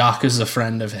 former Yakuza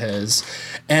friend of his,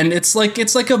 and it's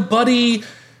like a buddy,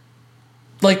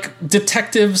 like,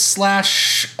 detective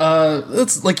slash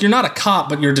it's like, you're not a cop,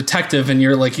 but you're a detective, and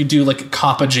you're like, you do like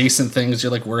cop adjacent things,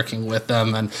 you're like working with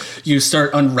them, and you start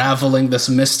unraveling this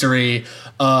mystery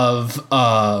of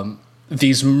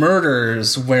these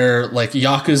murders where, like,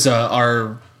 Yakuza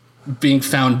are being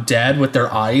found dead with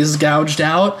their eyes gouged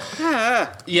out.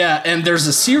 Yeah, and there's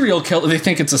a serial killer. They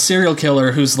think it's a serial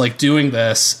killer who's, like, doing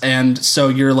this, and so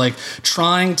you're, like,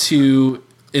 trying to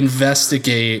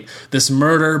investigate this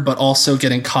murder, but also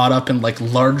getting caught up in, like,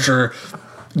 larger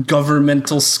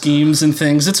governmental schemes and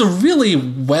things. It's a really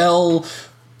well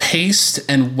paced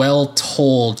and well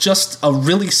told, just a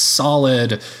really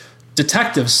solid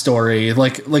detective story,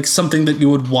 like something that you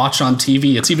would watch on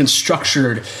TV. It's even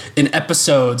structured in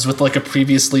episodes with, like, a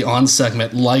previously on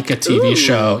segment, like a TV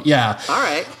show. Yeah. All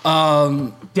right.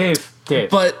 Dave.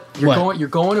 But You're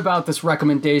going about this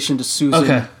recommendation to Susan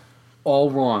Okay.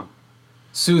 all wrong.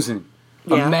 Susan,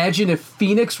 Yeah. imagine if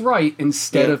Phoenix Wright,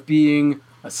 instead Yeah. of being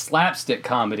a slapstick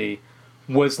comedy,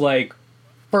 was like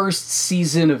first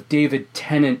season of David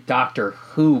Tennant Doctor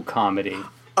Who comedy.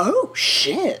 Oh,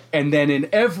 shit. And then in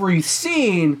every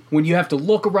scene, when you have to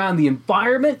look around the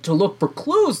environment to look for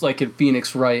clues like in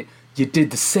Phoenix Wright, you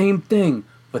did the same thing,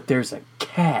 but there's a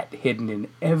cat hidden in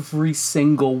every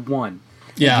single one.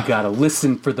 Yeah. You gotta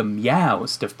listen for the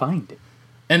meows to find it.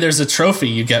 And there's a trophy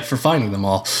you get for finding them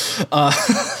all.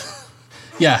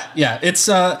 Yeah, it's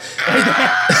That's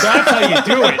how you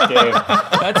do it, Dave.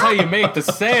 That's how you make the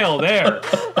sale there.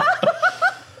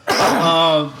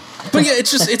 but yeah,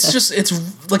 it's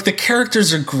like, the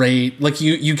characters are great. Like,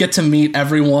 you get to meet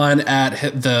everyone at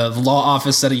the law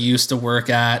office that he used to work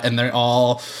at, and they're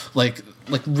all like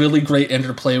really great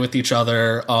interplay with each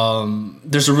other.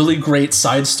 There's a really great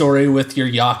side story with your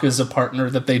Yakuza partner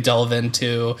that they delve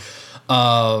into.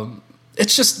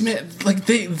 It's just, man, like,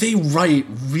 they write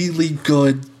really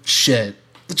good shit.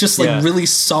 Just, like, Yeah. really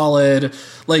solid.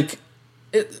 Like,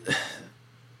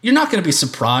 you're not going to be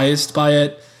surprised by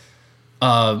it.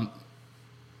 But,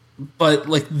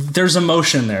 like, there's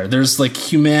emotion there. There's, like,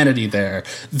 humanity there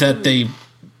that they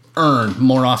earn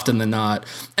more often than not.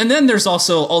 And then there's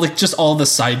also all the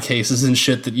side cases and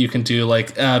shit that you can do.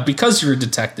 Like, because you're a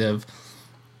detective,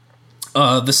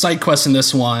 the side quests in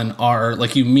this one are,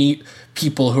 like, you meet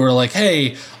people who are like,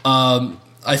 hey,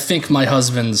 I think my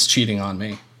husband's cheating on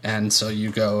me. And so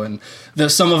you go, and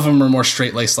some of them are more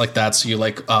straight-laced like that, so you,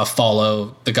 like,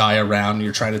 follow the guy around,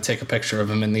 you're trying to take a picture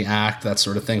of him in the act, that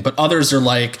sort of thing. But others are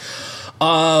like,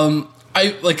 a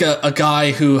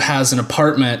guy who has an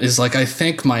apartment is like, I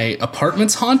think my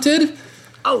apartment's haunted.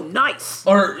 Oh, nice.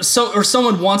 Or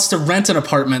someone wants to rent an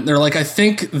apartment. They're like, I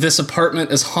think this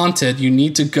apartment is haunted. You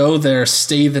need to go there,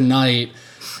 stay the night,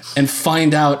 and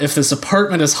find out if this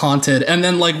apartment is haunted. And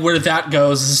then, like, where that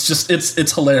goes is just,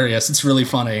 it's hilarious. It's really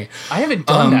funny. I haven't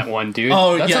done that one, dude.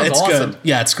 Oh, That yeah, sounds it's awesome. good.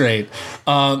 Yeah, it's great.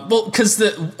 Well, because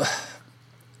the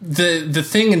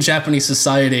thing in Japanese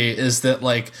society is that,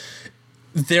 like,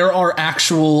 there are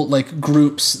actual, like,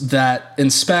 groups that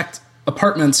inspect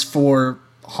apartments for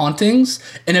hauntings,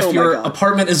 and if your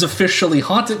apartment is officially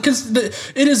haunted, because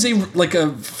it is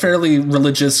a fairly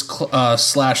religious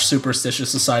slash superstitious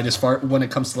society as far when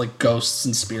it comes to like ghosts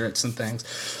and spirits and things.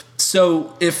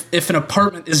 So if an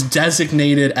apartment is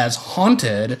designated as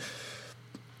haunted,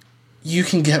 you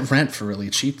can get rent for really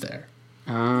cheap there.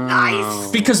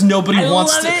 Nice. Because nobody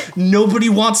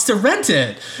wants to rent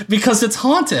it because it's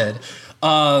haunted.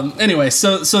 Anyway,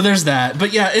 so there's that.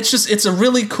 But yeah, it's a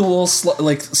really cool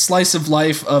slice of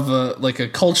life of a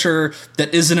culture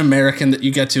that isn't American that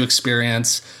you get to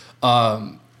experience.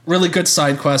 Really good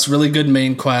side quest, really good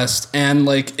main quest, and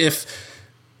like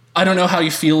I don't know how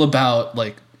you feel about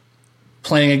like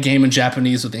playing a game in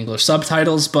Japanese with English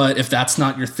subtitles, but if that's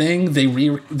not your thing,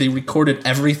 they recorded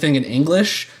everything in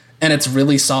English. And it's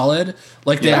really solid.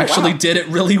 Like they did it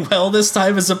really well this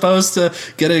time, as opposed to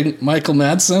getting Michael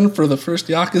Madsen for the first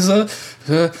Yakuza.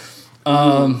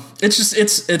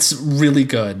 It's really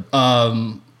good.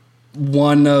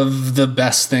 One of the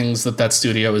best things that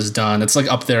studio has done. It's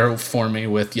like up there for me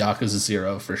with Yakuza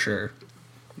 0 for sure.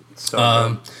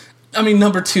 So I mean,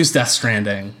 number 2's Death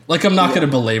Stranding. Like I'm not going to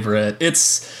belabor it.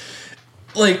 It's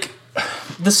like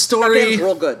the story. That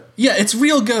real good. Yeah, it's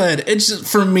real good. It's just,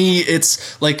 for me,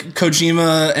 it's like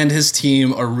Kojima and his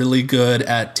team are really good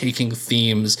at taking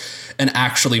themes and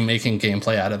actually making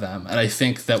gameplay out of them. And I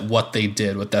think that what they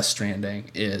did with Death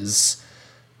Stranding is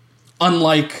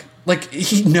unlike, like,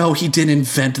 he didn't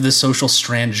invent the social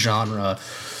strand genre,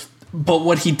 but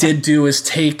what he did do is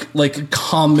take like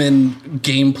common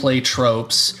gameplay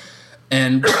tropes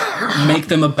and make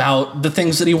them about the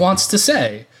things that he wants to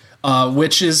say.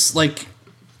 Which is like,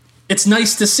 it's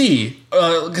nice to see,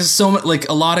 because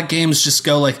a lot of games just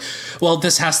go like, well,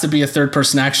 this has to be a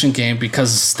third-person action game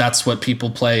because that's what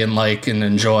people play and like and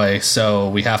enjoy. So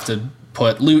we have to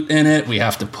put loot in it. We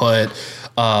have to put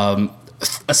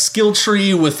a skill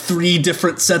tree with 3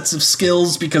 different sets of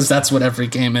skills because that's what every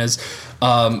game is.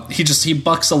 He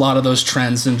bucks a lot of those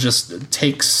trends and just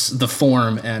takes the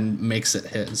form and makes it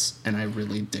his, and I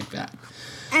really dig that.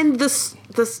 And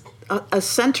a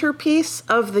centerpiece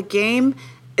of the game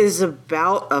is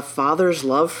about a father's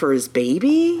love for his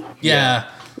baby. Yeah.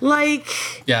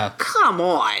 Like, yeah. Come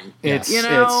on. It's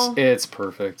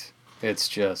perfect.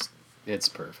 It's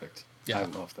perfect. Yeah. I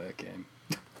love that game.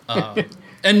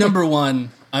 And number 1,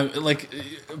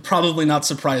 probably not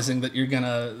surprising that you're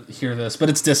gonna hear this, but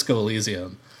it's Disco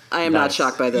Elysium. I am not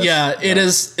shocked by this. Yeah, it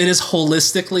is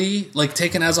holistically, like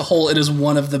taken as a whole, it is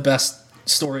one of the best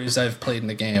stories I've played in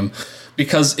a game,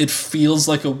 because it feels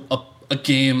like a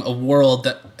game, a world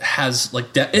that has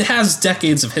like it has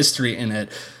decades of history in it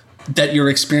that you're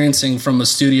experiencing from a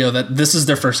studio that this is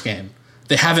their first game.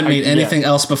 They haven't made anything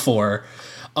else before,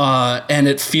 and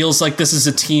it feels like this is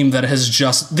a team that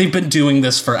they've been doing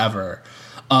this forever.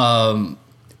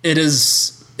 It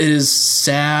is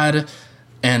sad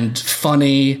and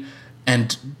funny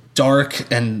and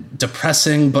dark and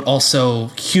depressing, but also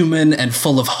human and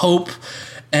full of hope.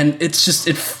 And it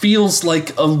feels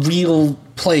like a real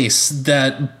place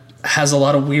that has a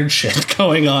lot of weird shit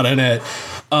going on in it.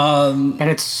 And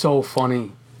it's so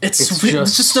funny. It's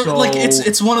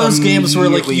one of those games where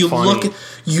like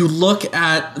you look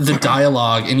at the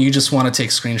dialogue and you just want to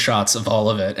take screenshots of all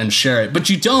of it and share it, but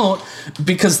you don't,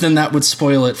 because then that would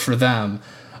spoil it for them.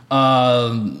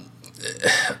 And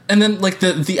then like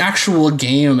the actual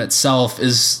game itself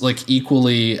is like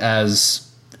equally as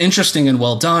interesting and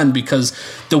well done, because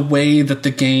the way that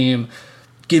the game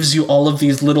gives you all of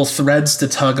these little threads to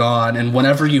tug on, and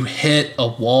whenever you hit a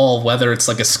wall, whether it's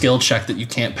like a skill check that you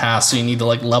can't pass, so you need to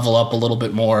like level up a little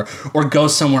bit more or go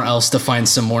somewhere else to find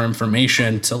some more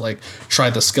information to like try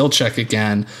the skill check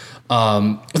again,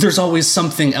 there's always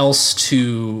something else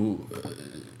to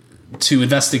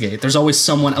investigate. There's always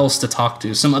someone else to talk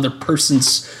to, some other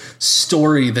person's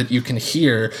story that you can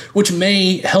hear, which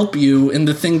may help you in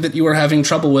the thing that you were having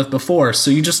trouble with before.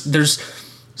 So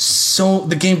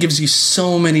the game gives you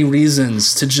so many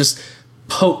reasons to just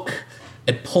poke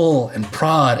and pull and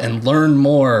prod and learn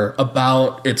more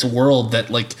about its world,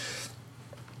 that like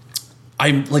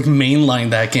I like mainlined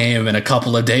that game in a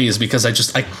couple of days because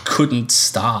I couldn't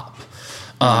stop.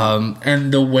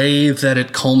 And the way that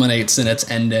it culminates in its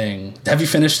ending. Have you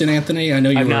finished it, Anthony? I know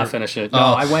I've not finished it.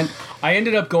 No, I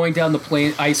ended up going down the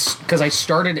plane. Because I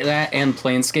started that and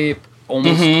Planescape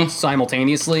almost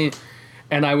simultaneously,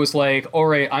 and I was like, all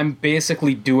right, I'm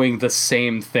basically doing the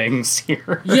same things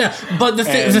here. Yeah, but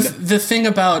the thing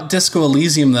about Disco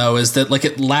Elysium though is that like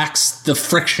it lacks the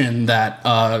friction that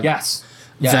yes.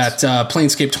 that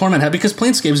Planescape Torment had, because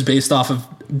Planescape is based off of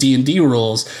D&D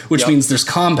rules, which means there's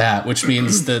combat, which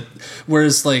means that,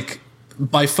 whereas like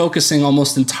by focusing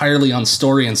almost entirely on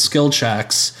story and skill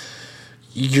checks,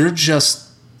 you're just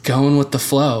going with the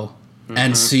flow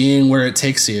and seeing where it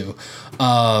takes you.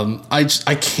 I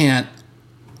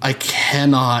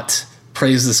cannot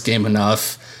praise this game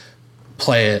enough.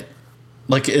 Play it.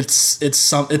 Like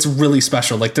it's really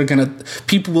special. Like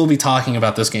people will be talking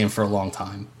about this game for a long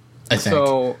time, I think.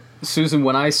 So, Susan,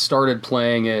 when I started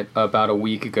playing it about a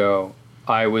week ago,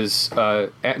 I was,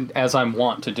 as I'm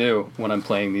wont to do when I'm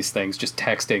playing these things, just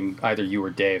texting either you or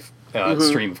Dave,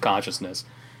 stream of consciousness,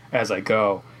 as I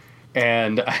go.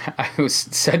 And I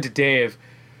said to Dave,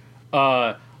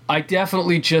 I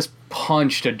definitely just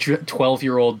punched a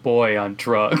 12-year-old boy on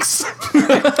drugs.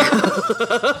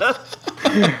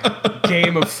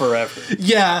 Game of forever.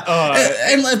 Yeah,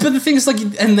 but the thing is, like,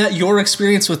 and that your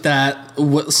experience with that.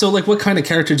 So, like, what kind of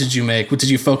character did you make? Did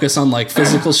you focus on like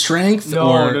physical strength?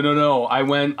 No. I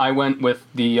went with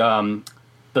the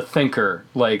thinker,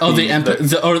 like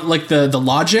the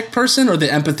logic person or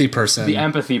the empathy person. The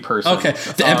empathy person. Okay,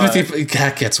 the empathy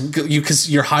that gets you because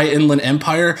you're High Inland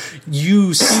Empire.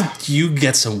 You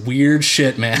get some weird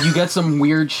shit, man. You get some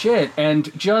weird shit,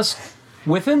 and just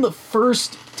within the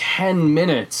first 10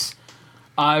 minutes,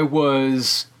 I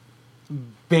was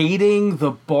baiting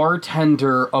the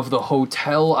bartender of the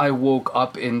hotel I woke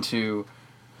up into.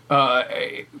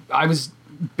 I was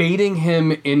baiting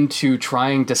him into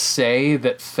trying to say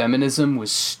that feminism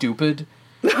was stupid.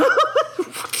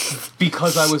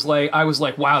 Because I was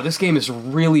like, wow, this game is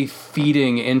really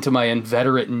feeding into my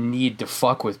inveterate need to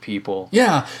fuck with people.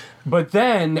 Yeah. But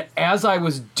then, as I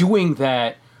was doing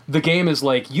that, the game is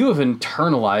like, you have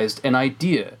internalized an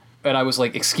idea. And I was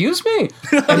like, excuse me?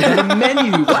 And then a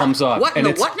menu comes up. What? And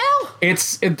What now?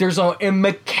 There's a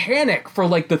mechanic for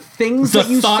like the things that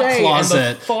you say closet.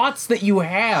 And the thoughts that you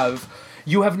have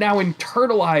now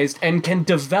internalized and can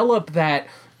develop that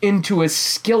into a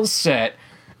skill set.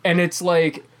 And it's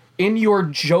like, in your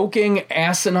joking,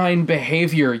 asinine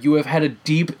behavior, you have had a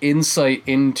deep insight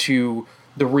into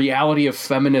the reality of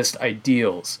feminist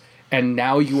ideals. And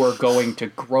now you are going to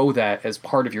grow that as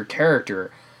part of your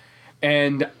character.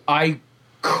 And I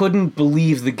couldn't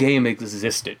believe the game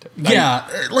existed. Yeah,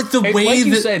 like the way like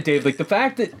you that... said, Dave, like the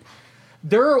fact that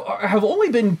there have only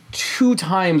been 2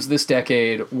 times this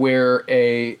decade where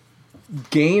a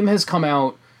game has come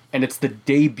out and it's the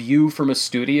debut from a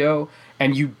studio,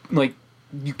 and you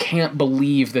can't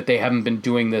believe that they haven't been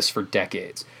doing this for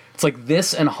decades. It's like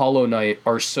this and Hollow Knight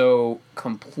are so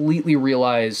completely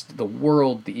realized, the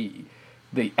world, the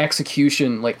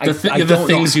execution, like the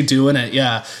things you do in it,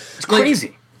 yeah, it's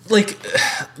crazy. Like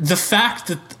the fact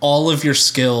that all of your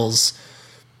skills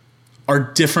are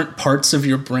different parts of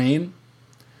your brain,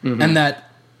 and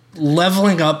that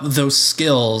leveling up those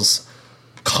skills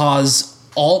cause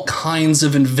all kinds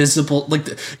of invisible, like,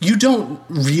 you don't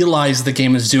realize the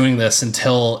game is doing this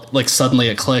until like suddenly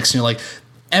it clicks and you're like,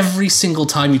 every single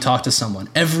time you talk to someone,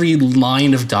 every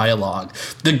line of dialogue,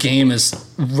 the game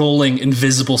is rolling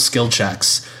invisible skill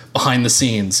checks behind the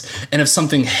scenes. And if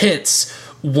something hits,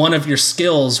 one of your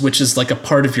skills, which is like a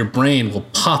part of your brain, will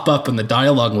pop up in the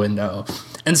dialogue window.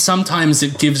 And sometimes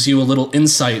it gives you a little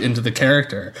insight into the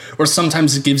character, or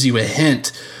sometimes it gives you a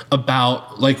hint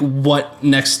about like what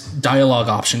next dialogue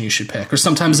option you should pick, or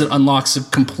sometimes it unlocks a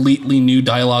completely new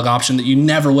dialogue option that you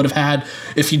never would have had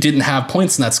if you didn't have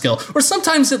points in that skill, or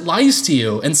sometimes it lies to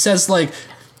you and says like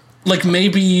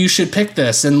maybe you should pick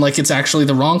this, and like it's actually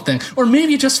the wrong thing, or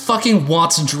maybe it just fucking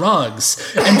wants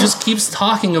drugs and just keeps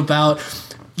talking about,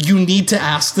 you need to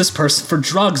ask this person for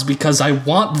drugs because I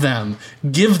want them.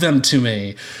 Give them to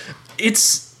me.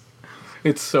 It's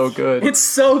so good. It's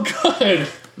so good.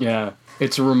 Yeah,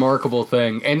 it's a remarkable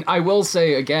thing. And I will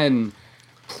say, again,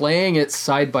 playing it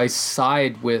side by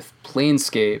side with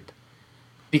Planescape,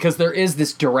 because there is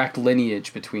this direct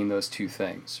lineage between those two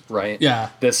things, right? Yeah.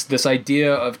 This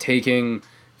idea of taking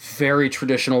very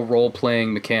traditional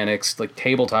role-playing mechanics, like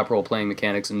tabletop role-playing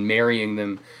mechanics, and marrying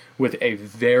them with a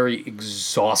very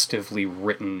exhaustively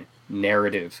written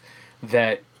narrative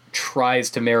that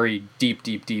tries to marry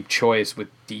deep choice with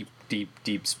deep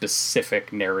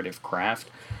specific narrative craft.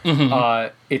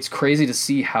 It's crazy to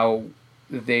see how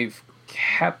they've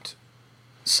kept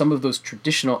some of those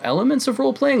traditional elements of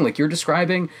role-playing, like you're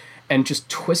describing, and just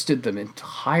twisted them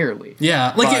entirely.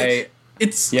 Yeah, like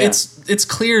it's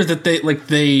clear that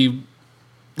they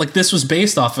this was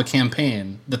based off a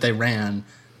campaign that they ran.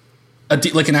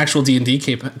 Like an actual D&D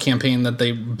campaign that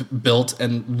they built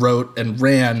and wrote and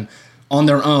ran on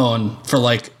their own for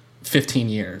like 15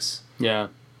 years. Yeah.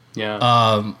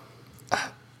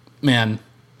 Man,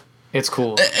 it's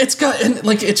cool. It's got,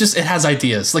 like, it has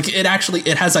ideas. Like, it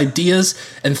has ideas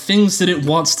and things that it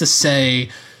wants to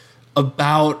say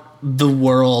about the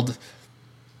world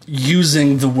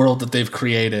using the world that they've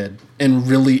created in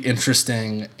really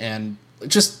interesting and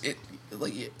just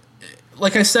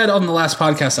like I said on the last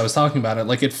podcast I was talking about it,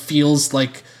 like it feels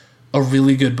like a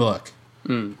really good book.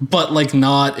 But like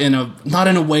not in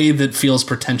a way that feels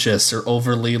pretentious or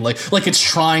overly like it's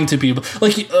trying to be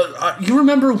like you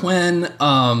remember when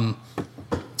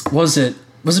was it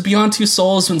Beyond Two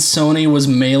Souls when Sony was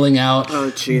mailing out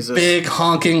big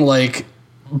honking like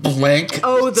blank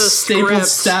stapled script.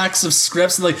 stacks of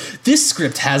scripts like this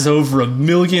script has over 1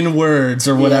 million words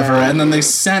or whatever, and then they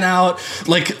sent out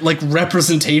like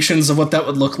representations of what that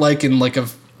would look like in like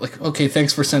okay,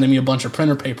 thanks for sending me a bunch of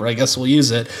printer paper, I guess we'll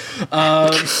use it.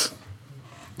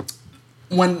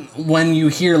 When you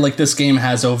hear like this game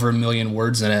has over 1 million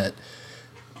words in it,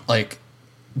 like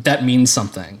that means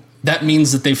something. That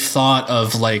means that they've thought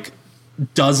of like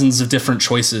dozens of different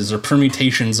choices or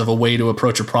permutations of a way to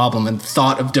approach a problem and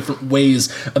thought of different ways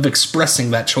of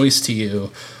expressing that choice to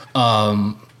you,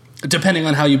 depending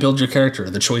on how you build your character,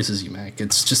 the choices you make.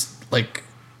 It's just like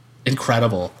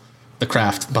incredible, the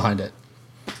craft behind it.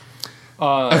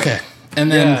 Okay,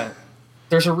 and then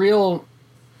there's a real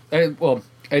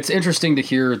it's interesting to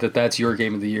hear that that's your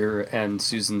game of the year and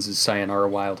Susan's is Sayonara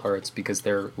Wild Hearts, because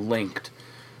they're linked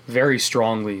very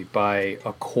strongly by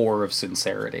a core of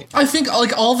sincerity. I think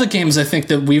like all the games I think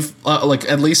that we've like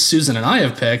at least Susan and I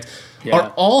have picked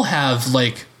all have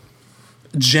like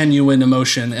genuine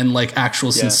emotion and like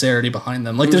actual sincerity behind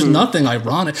them. Like there's nothing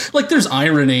ironic. Like there's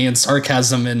irony and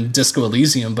sarcasm in Disco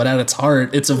Elysium, but at its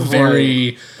heart it's a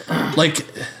very like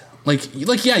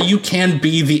yeah, you can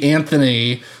be the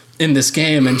Anthony in this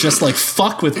game and just like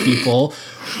fuck with people,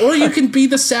 or you can be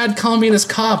the sad communist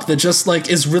cop that just like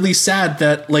is really sad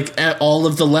that like all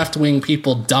of the left-wing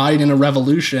people died in a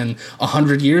revolution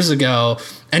 100 years ago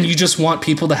and you just want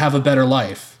people to have a better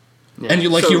life. Yeah. And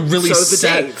you're really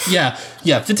sad. Dave.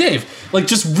 Yeah, the Dave. Like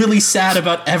just really sad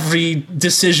about every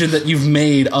decision that you've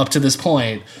made up to this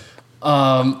point.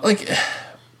 Like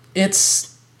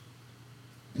it's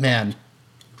man,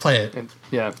 play it.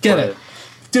 Yeah, get it.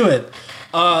 Do it.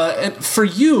 And for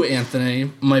you,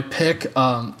 Anthony, my pick.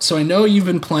 So I know you've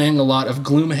been playing a lot of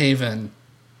Gloomhaven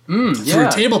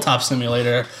through Tabletop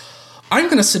Simulator. I'm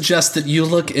going to suggest that you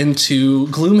look into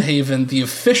Gloomhaven, the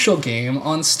official game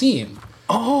on Steam.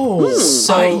 Oh,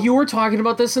 so you were talking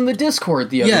about this in the Discord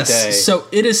the other day. Yes, so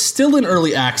it is still in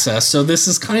early access, so this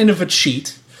is kind of a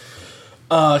cheat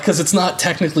because it's not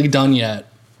technically done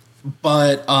yet.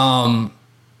 But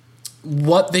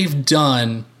what they've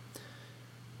done,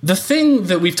 the thing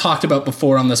that we've talked about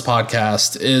before on this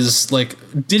podcast is like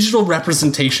digital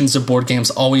representations of board games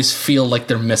always feel like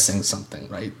they're missing something,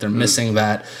 right? They're missing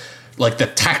that, like the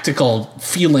tactical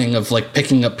feeling of like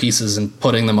picking up pieces and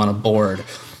putting them on a board.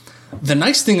 The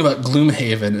nice thing about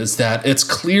Gloomhaven is that it's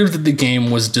clear that the game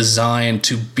was designed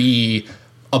to be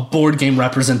a board game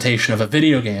representation of a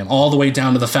video game, all the way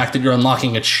down to the fact that you're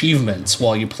unlocking achievements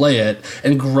while you play it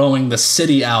and growing the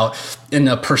city out in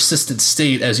a persistent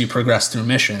state as you progress through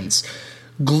missions.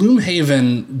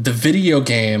 Gloomhaven, the video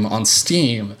game on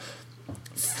Steam,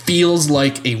 feels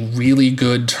like a really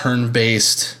good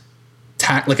turn-based,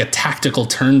 like a tactical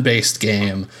turn-based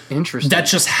game. Interesting. That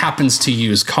just happens to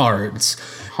use cards.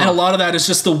 And a lot of that is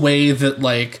just the way that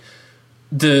like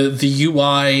the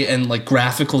UI and like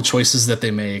graphical choices that they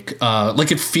make.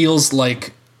 Like it feels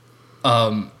like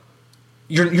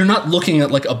you're not looking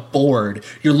at like a board.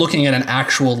 You're looking at an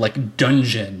actual like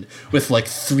dungeon with like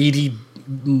 3D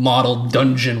modeled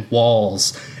dungeon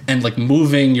walls and like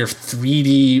moving your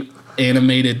 3D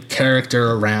animated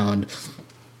character around.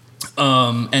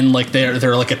 And like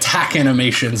they're like attack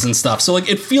animations and stuff. So like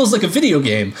it feels like a video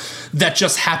game that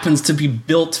just happens to be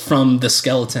built from the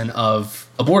skeleton of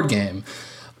a board game.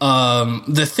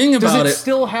 The thing about Does it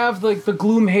still have like the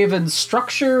Gloomhaven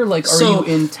structure? Like, are you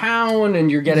in town and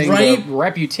you're getting the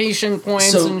reputation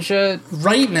points and shit?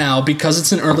 Right now, because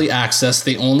it's in early access,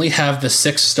 they only have the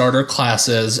 6 starter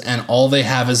classes, and all they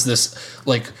have is this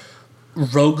like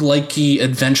roguelike-y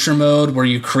adventure mode where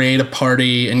you create a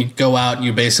party and you go out and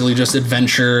you basically just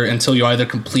adventure until you either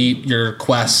complete your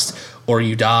quest or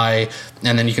you die,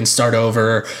 and then you can start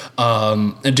over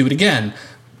and do it again.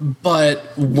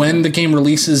 But when the game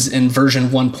releases in version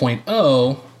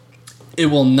 1.0, it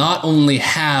will not only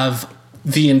have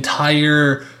the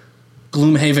entire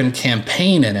Gloomhaven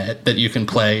campaign in it that you can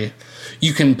play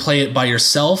it by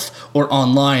yourself or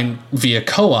online via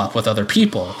co-op with other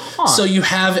people. So you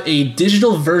have a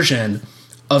digital version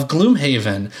of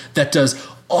Gloomhaven that does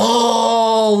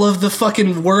all of the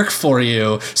fucking work for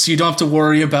you, so you don't have to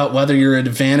worry about whether you're at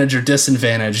advantage or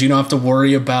disadvantage. You don't have to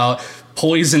worry about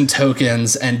poison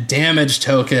tokens and damage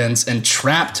tokens and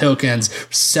trap tokens,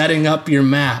 setting up your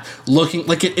map, looking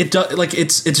like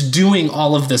it's doing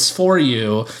all of this for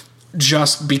you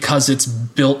just because it's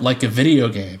built like a video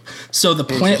game. So the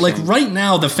plan, like right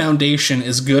now, the foundation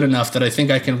is good enough that I think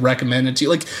I can recommend it to you.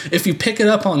 Like if you pick it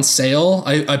up on sale,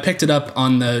 I picked it up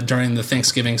during the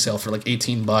Thanksgiving sale for like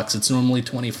 $18. It's normally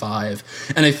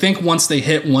 $25, and I think once they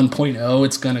hit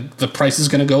 1.0, the price is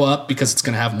gonna go up because it's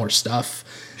gonna have more stuff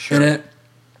in it.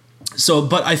 So,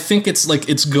 but I think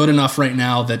it's good enough right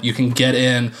now that you can get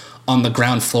in on the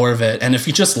ground floor of it, and if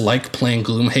you just like playing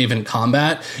Gloomhaven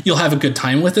combat, you'll have a good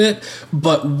time with it.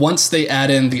 But once they add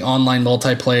in the online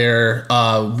multiplayer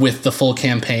with the full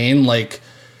campaign, like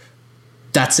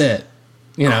that's it.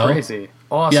 You know, crazy,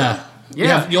 awesome.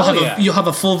 Yeah. You'll have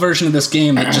a full version of this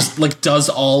game that just like does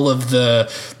all of the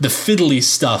fiddly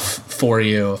stuff for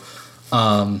you.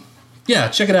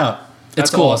 Check it out.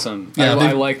 That's cool. Awesome. Yeah,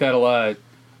 I like that a lot.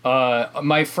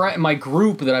 My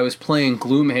group that I was playing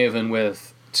Gloomhaven with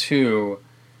too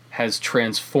has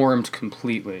transformed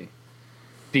completely,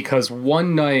 because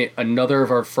one night another of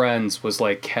our friends was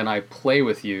like, "Can I play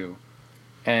with you?"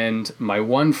 And my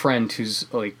one friend, who's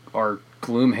like our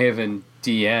Gloomhaven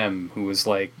DM, who was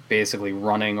like basically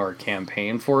running our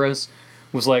campaign for us,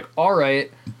 was like, "All right,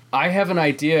 I have an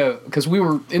idea," because we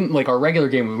were in like our regular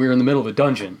game, we were in the middle of a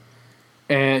dungeon,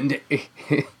 and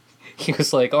he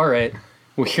was like, "All right,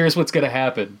 well, here's what's gonna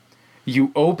happen.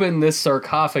 You open this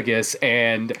sarcophagus,"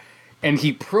 and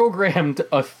he programmed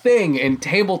a thing in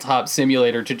Tabletop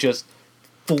Simulator to just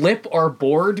flip our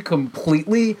board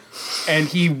completely, and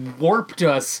he warped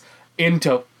us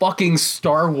into fucking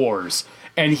Star Wars.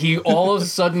 And he all of a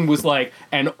sudden was like,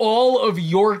 "And all of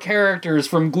your characters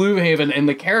from Gloomhaven and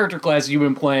the character class you've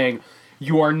been playing,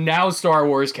 you are now Star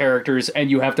Wars characters, and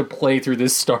you have to play through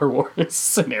this Star Wars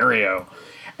scenario."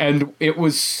 And it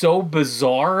was so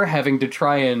bizarre having to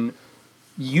try and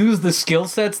use the skill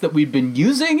sets that we'd been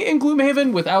using in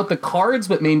Gloomhaven without the cards,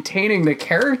 but maintaining the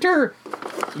character,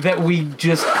 that we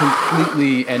just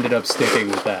completely ended up sticking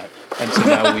with that. And so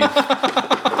now we've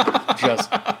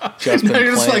just been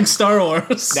you're just playing Star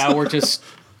Wars. Now we're just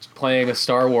playing a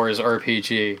Star Wars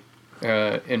RPG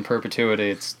in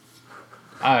perpetuity.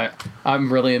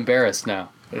 I'm really embarrassed now.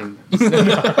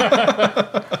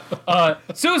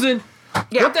 Susan,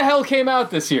 what the hell came out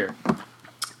this year?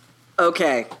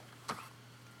 Okay.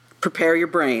 Prepare your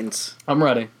brains. I'm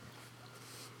ready.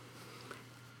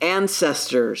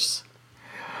 Ancestors.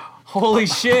 Holy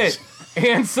shit.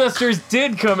 Ancestors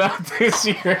did come out this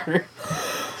year.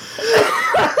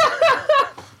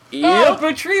 Oh,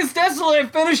 Patrice Désilets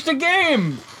finished a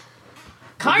game.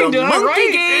 Kinda, the monkey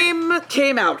right? game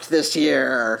came out this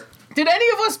year. Did any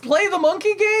of us play the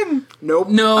monkey game? Nope.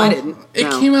 No, I didn't. It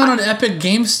came out on Epic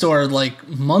Game Store like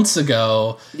months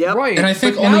ago. Yep. Right. And I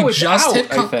think but now only it's just out,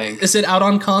 hit. I think. Is it out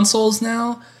on consoles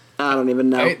now? I don't even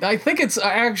know. I think it's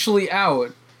actually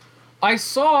out.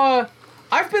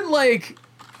 I've been like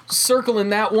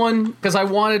circling that one because I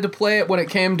wanted to play it when it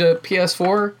came to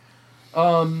PS4.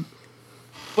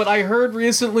 But I heard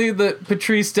recently that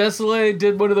Patrice Désilets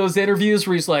did one of those interviews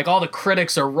where he's like, all the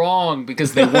critics are wrong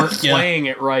because they weren't playing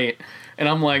it right. And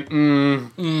I'm like,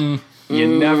 you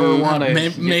never want to...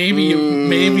 Maybe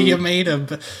you made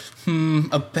a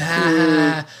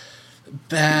bad...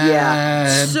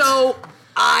 Yeah. So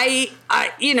I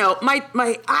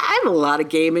have a lot of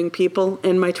gaming people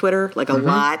in my Twitter, like a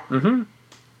lot. Mm-hmm.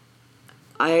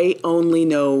 I only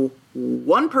know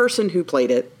one person who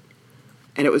played it,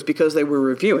 and it was because they were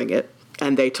reviewing it,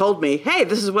 and they told me, "Hey,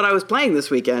 this is what I was playing this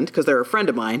weekend," because they're a friend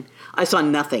of mine. I saw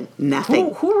nothing.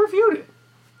 Who reviewed it?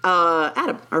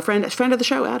 Adam, our friend of the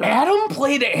show, Adam. Adam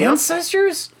played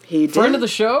Ancestors? He did. Friend of the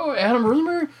show, Adam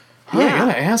Rosenberg? Yeah. I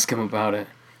gotta ask him about it.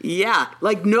 Yeah,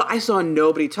 I saw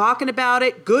nobody talking about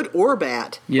it, good or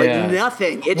bad. Yeah. Like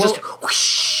nothing. It just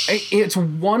whoosh. It's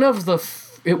one of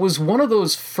it was one of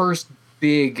those first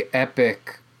big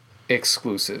epic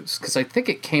exclusives, because I think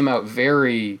it came out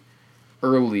very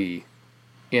early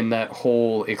in that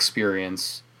whole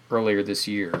experience earlier this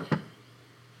year.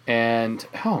 And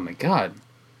oh my god,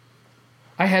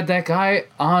 I had that guy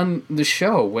on the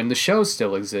show when the show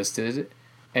still existed,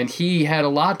 and he had a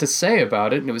lot to say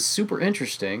about it, and it was super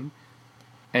interesting.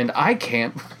 And it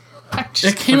came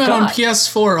out on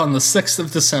PS4 on the 6th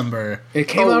of December. It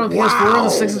came out on PS4 on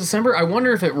the 6th of December. I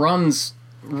wonder if it runs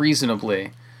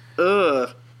reasonably.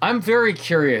 Ugh. I'm very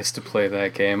curious to play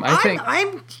that game.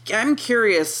 I'm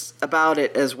curious about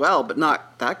it as well, but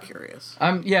not that curious.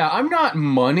 I'm not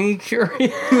money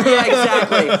curious. Yeah,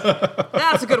 exactly.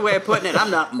 That's a good way of putting it. I'm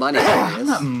not money curious. I'm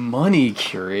not money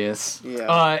curious.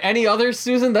 Yeah. Any others,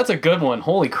 Susan? That's a good one.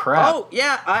 Holy crap. Oh,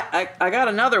 yeah, I got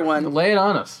another one. Lay it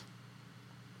on us.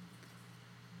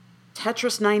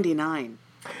 Tetris 99.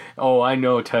 Oh, I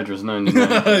know Tetris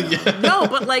 99. Yeah. No,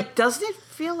 but like, doesn't it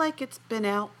feel like it's been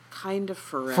out kind of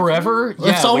forever? Forever? Well,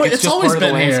 it's always- it's just always part of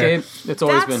the been here. landscape. It's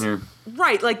always been here.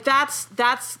 Right, like that's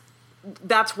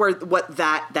where what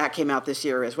that came out this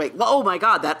year is. Wait, well, oh my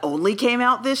god, that only came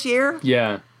out this year?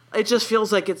 Yeah. It just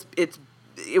feels like it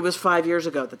was 5 years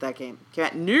ago that game came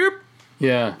out. Nope.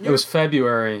 Yeah. It was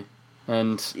February.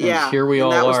 And Yeah. here we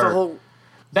all that was are. the whole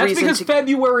That's reason because to-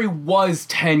 February was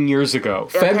 10 years ago.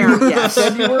 Apparently, yes.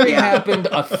 February Yeah. happened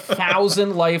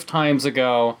 1,000 lifetimes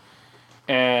ago,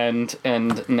 and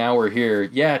now we're here.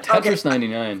 Yeah, Tetris Okay.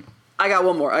 99. I got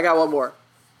one more.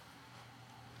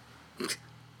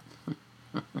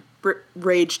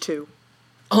 Rage 2.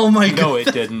 Oh my god. No,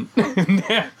 it didn't.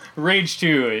 Rage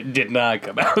 2 it did not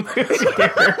come out this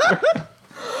year.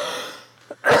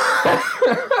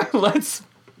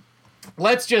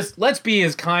 Let's be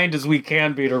as kind as we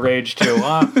can be to Rage 2,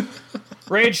 huh?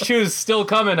 Rage 2 is still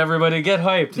coming, everybody. Get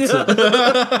hyped. It's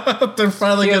a They're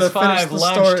finally gonna finish PS5 the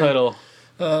launch story. title.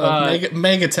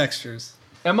 Mega textures.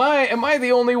 Am I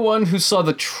the only one who saw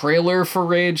the trailer for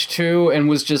Rage 2 and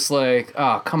was just like,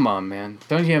 oh, come on, man.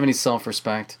 Don't you have any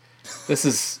self-respect? This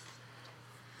is...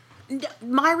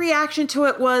 My reaction to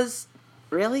it was,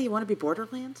 really? You want to be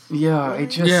Borderlands? Yeah, Really? I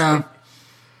just... Yeah.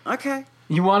 Okay.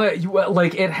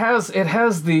 It has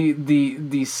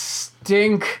the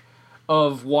stink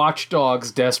of Watch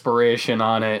Dogs desperation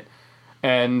on it,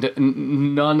 and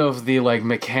none of the like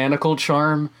mechanical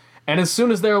charm. And as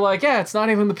soon as they're like, yeah, it's not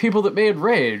even the people that made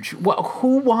Rage. Well,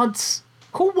 who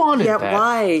wanted Yeah, that?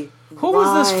 why? Who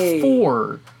was this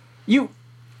for?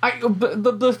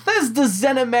 The Bethesda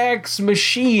ZeniMax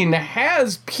machine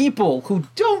has people who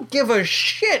don't give a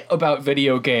shit about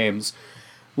video games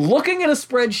looking at a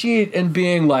spreadsheet and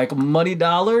being like, money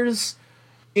dollars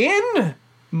in,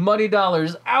 money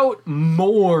dollars out,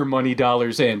 more money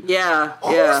dollars in. Yeah,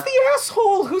 Who's yeah. the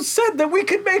asshole who said that we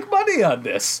could make money on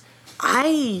this?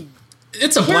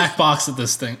 It's a black box at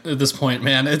this point,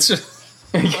 man. It's just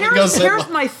Here's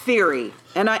my theory,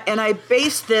 and I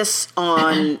base this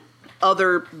on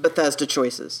other Bethesda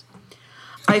choices.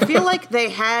 I feel like they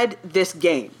had this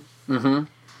game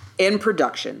in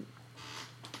production,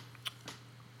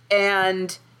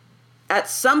 and at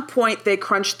some point they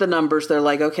crunched the numbers. They're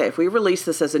like, okay, if we release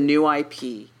this as a new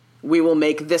IP, we will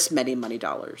make this many money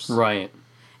dollars. Right.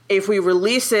 If we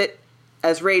release it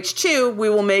as Rage 2, we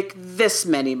will make this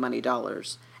many money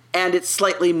dollars. And it's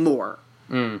slightly more.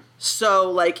 So,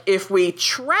 like, if we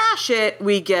trash it,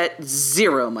 we get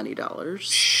 0 money dollars.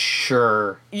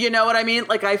 Sure. You know what I mean?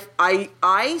 Like,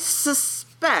 I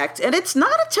suspect, and it's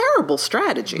not a terrible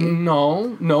strategy.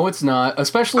 No, it's not.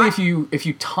 Especially if you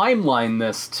timeline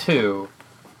this too,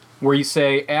 where you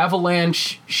say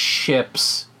Avalanche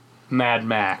ships Mad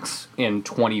Max in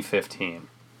 2015,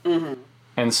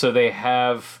 and so they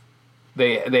have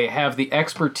the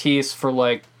expertise for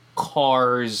like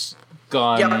cars,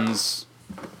 guns,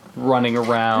 running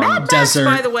around. Mad Max, Desert.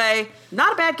 by the way,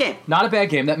 not a bad game. Not a bad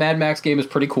game. That Mad Max game is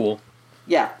pretty cool.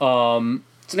 Yeah.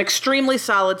 It's an extremely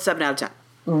solid 7 out of 10.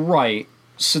 Right.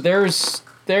 So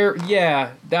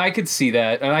I could see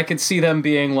that. And I could see them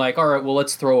being like, all right, well,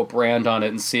 let's throw a brand on it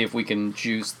and see if we can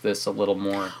juice this a little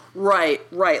more. Right.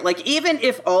 Like, even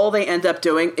if all they end up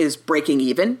doing is breaking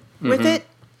even with it,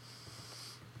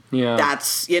 Yeah.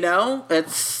 that's,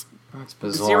 it's That's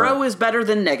bizarre. 0 is better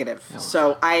than negative.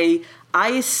 So I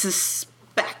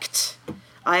suspect,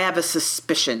 I have a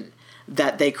suspicion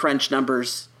that they crunch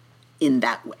numbers in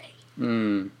that way.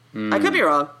 I could be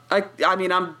wrong. I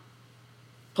mean, I'm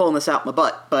pulling this out my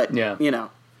butt, but, Yeah.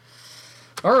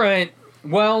 All right.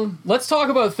 Well, let's talk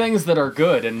about things that are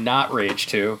good and not Rage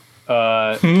 2.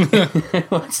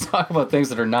 Let's talk about things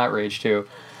that are not Rage 2.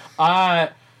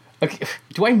 Okay,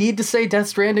 do I need to say Death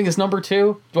Stranding is number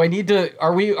 2? Do I need to?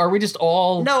 Are we just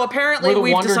all? No, apparently we're the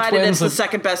we've Wonder decided it's Twins the of-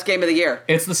 second best game of the year.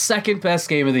 It's the second best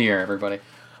game of the year, everybody.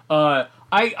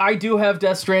 I do have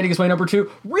Death Stranding as my number 2.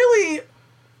 Really,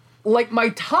 like my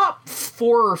top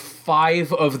 4 or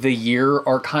 5 of the year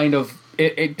are kind of.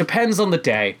 It depends on the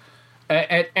day.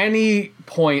 At any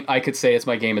point, I could say it's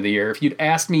my game of the year. If you'd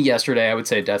asked me yesterday, I would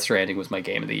say Death Stranding was my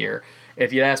game of the year.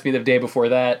 If you'd asked me the day before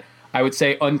that, I would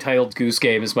say Untitled Goose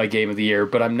Game is my game of the year,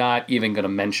 but I'm not even going to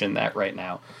mention that right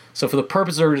now. So for the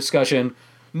purpose of our discussion,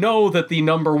 know that the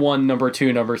number 1, number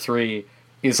 2, number 3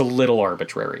 is a little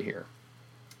arbitrary here.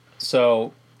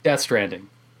 So, Death Stranding,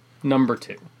 number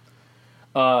 2.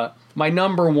 My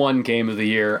number 1 game of the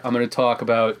year, I'm going to talk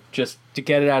about, just to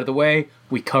get it out of the way,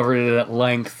 we covered it at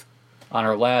length on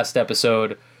our last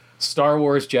episode, Star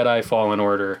Wars Jedi Fallen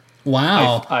Order.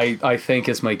 Wow. I think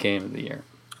is my game of the year.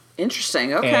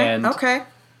 Interesting. Okay. And okay.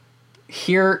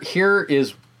 Here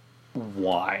is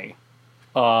why.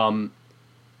 In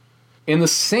the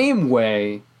same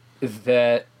way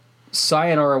that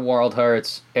Sayonara Wild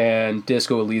Hearts and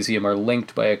Disco Elysium are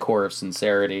linked by a core of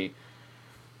sincerity,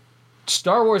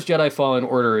 Star Wars Jedi Fallen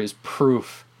Order is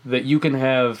proof that you can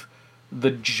have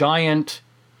the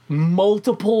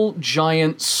multiple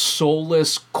giant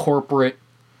soulless corporate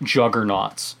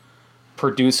juggernauts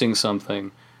producing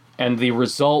something, and the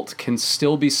result can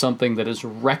still be something that is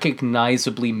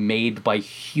recognizably made by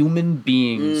human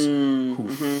beings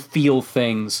who feel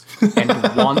things and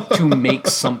want to make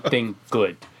something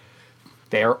good.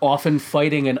 They are often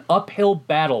fighting an uphill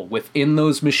battle within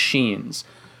those machines,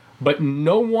 but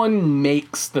no one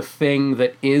makes the thing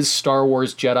that is Star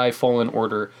Wars Jedi Fallen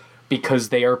Order because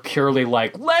they are purely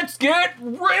like, let's get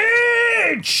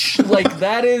rich! Like,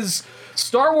 that is...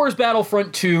 Star Wars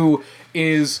Battlefront 2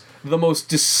 is the most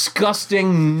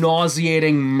disgusting,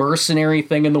 nauseating, mercenary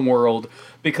thing in the world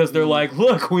because they're like,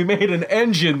 look, we made an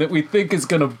engine that we think is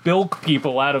going to bilk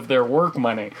people out of their work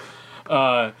money.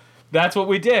 That's what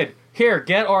we did. Here,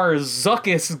 get our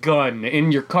Zuckus gun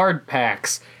in your card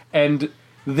packs. And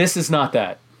this is not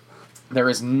that. There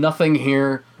is nothing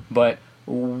here, but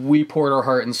we poured our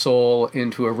heart and soul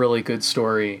into a really good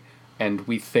story, and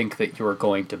we think that you're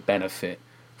going to benefit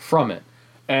from it.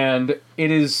 And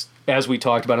it is, as we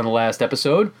talked about in the last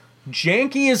episode,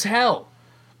 janky as hell.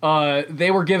 They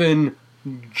were given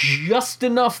just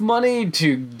enough money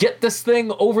to get this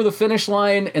thing over the finish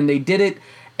line, and they did it,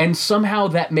 and somehow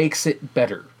that makes it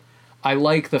better. I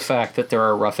like the fact that there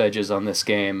are rough edges on this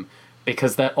game,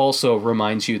 because that also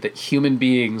reminds you that human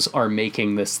beings are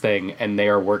making this thing, and they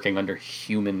are working under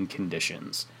human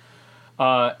conditions.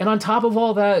 And on top of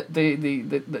all that,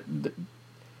 the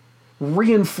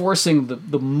reinforcing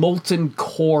the molten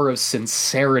core of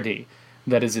sincerity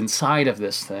that is inside of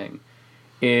this thing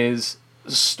is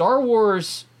Star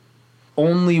Wars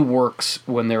only works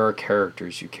when there are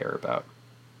characters you care about.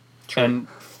 True. And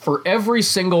for every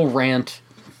single rant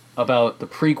about the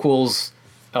prequels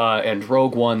and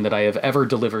Rogue One that I have ever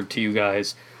delivered to you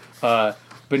guys,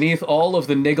 beneath all of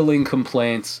the niggling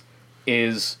complaints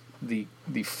is the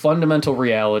fundamental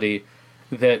reality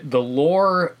that the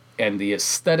lore and the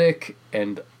aesthetic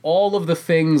and all of the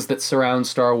things that surround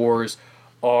Star Wars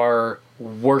are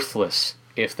worthless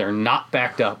if they're not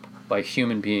backed up by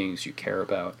human beings you care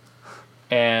about.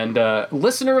 And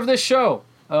listener of this show,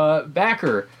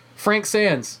 backer, Frank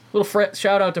Sands, little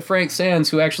shout out to Frank Sands,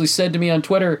 who actually said to me on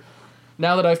Twitter,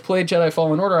 now that I've played Jedi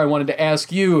Fallen Order, I wanted to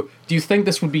ask you, do you think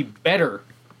this would be better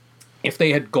if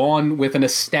they had gone with an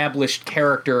established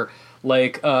character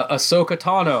like Ahsoka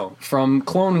Tano from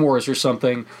Clone Wars or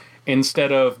something,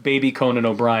 instead of baby Conan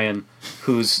O'Brien,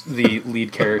 who's the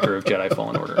lead character of Jedi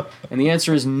Fallen Order? And the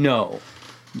answer is no,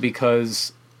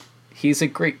 because he's a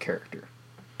great character.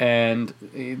 And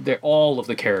all of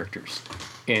the characters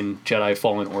in Jedi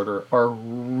Fallen Order are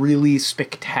really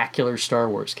spectacular Star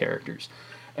Wars characters.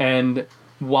 And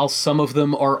while some of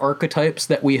them are archetypes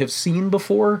that we have seen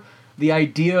before, the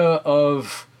idea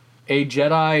of a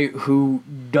Jedi who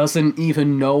doesn't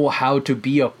even know how to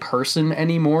be a person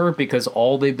anymore because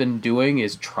all they've been doing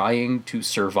is trying to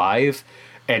survive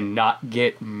and not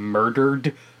get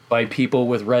murdered by people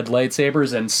with red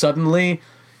lightsabers, and suddenly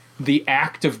the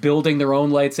act of building their own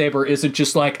lightsaber isn't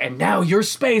just like, and now you're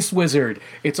Space Wizard.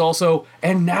 It's also,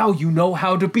 and now you know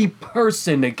how to be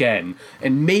person again.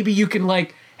 And maybe you can,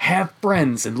 like, have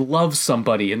friends and love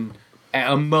somebody and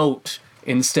emote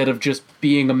instead of just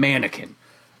being a mannequin.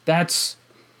 That's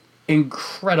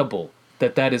incredible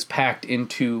that is packed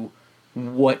into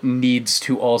what needs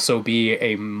to also be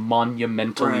a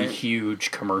monumentally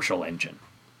huge commercial engine.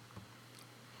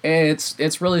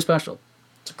 It's really special.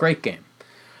 It's a great game.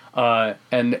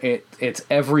 And it's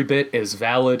every bit as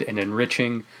valid and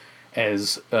enriching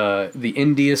as the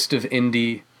indiest of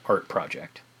indie art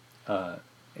project.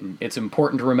 And it's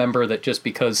important to remember that just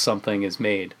because something is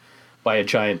made by a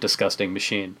giant, disgusting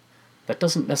machine, that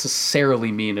doesn't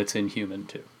necessarily mean it's inhuman,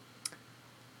 too.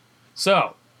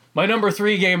 So, my number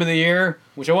 3 game of the year,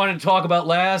 which I wanted to talk about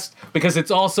last, because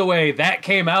it's also that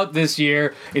came out this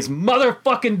year, is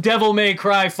motherfucking Devil May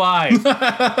Cry 5.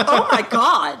 Oh my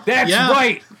god! That's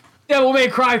right! Devil May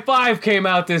Cry 5 came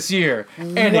out this year.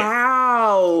 And it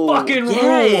fucking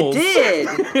ruled.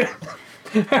 It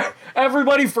did.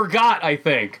 Everybody forgot, I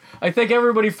think. I think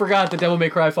everybody forgot that Devil May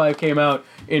Cry 5 came out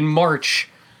in March,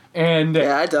 and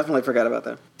Yeah, I definitely forgot about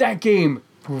that. that game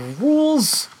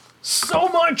rules so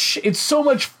much. It's so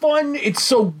much fun. It's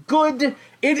so good. And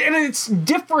it's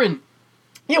different.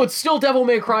 You know, it's still Devil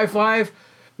May Cry 5.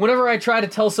 Whenever I try to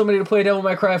tell somebody to play Devil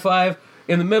May Cry 5,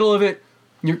 in the middle of it,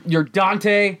 you're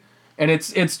Dante, and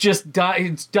it's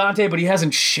Dante, but he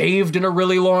hasn't shaved in a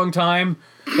really long time.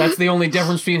 That's the only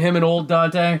difference between him and old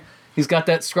Dante. He's got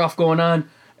that scruff going on,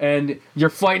 and you're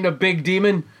fighting a big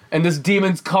demon, and this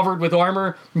demon's covered with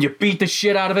armor, and you beat the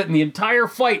shit out of it, and the entire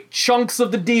fight, chunks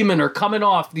of the demon are coming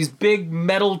off, these big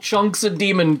metal chunks of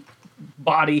demon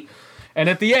body, and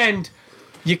at the end,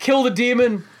 you kill the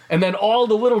demon, and then all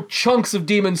the little chunks of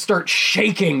demons start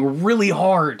shaking really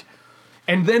hard.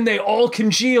 And then they all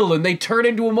congeal and they turn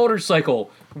into a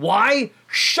motorcycle. Why?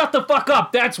 Shut the fuck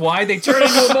up. That's why. They turn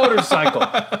into a motorcycle.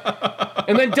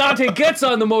 And then Dante gets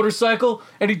on the motorcycle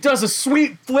and he does a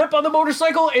sweet flip on the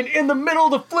motorcycle. And in the middle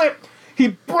of the flip, he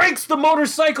breaks the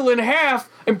motorcycle in half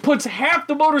and puts half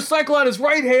the motorcycle on his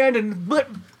right hand and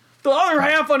the other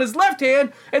half on his left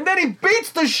hand, and then he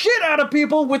beats the shit out of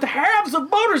people with halves of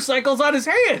motorcycles on his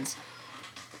hands.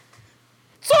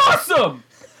 It's awesome!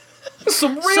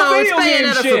 Some real So it's video game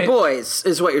Bayonetta shit. for boys,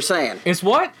 is what you're saying. It's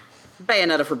what?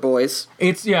 Bayonetta for boys.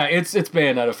 It's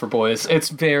Bayonetta for boys. It's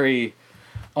very,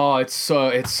 it's so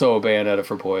Bayonetta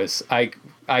for boys. I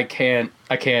can't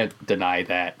deny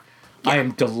that. Yeah. I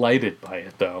am delighted by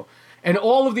it though, and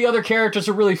all of the other characters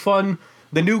are really fun.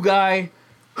 The new guy,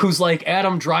 who's like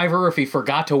Adam Driver if he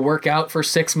forgot to work out for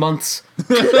 6 months.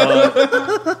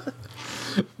 That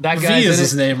guy V is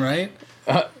his name, right?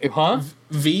 Huh?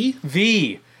 V?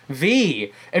 V.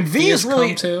 And V is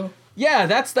really... too. Yeah,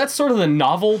 that's sort of the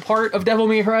novel part of Devil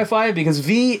May Cry 5, because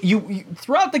V, you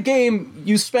throughout the game,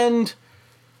 you spend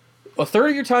a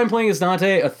third of your time playing as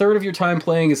Dante, a third of your time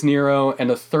playing as Nero,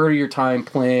 and a third of your time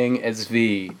playing as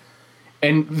V.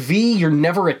 And V, you're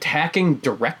never attacking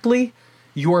directly.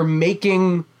 You're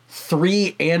making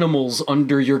 3 animals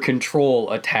under your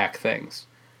control attack things.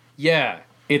 Yeah,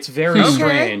 it's very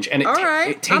strange. And All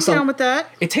right, I'm down with that.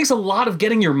 It takes a lot of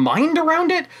getting your mind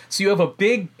around it. So you have a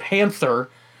big panther,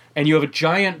 and you have a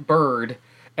giant bird,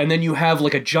 and then you have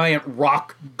like a giant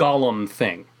rock golem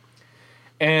thing.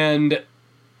 And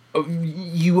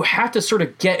you have to sort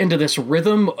of get into this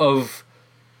rhythm of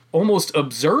almost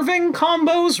observing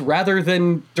combos rather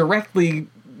than directly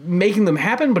making them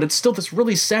happen, but it's still this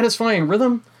really satisfying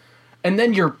rhythm. And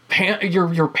then your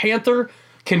panther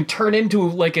can turn into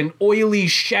like an oily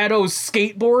shadow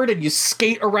skateboard, and you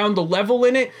skate around the level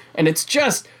in it, and it's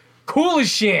just cool as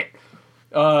shit.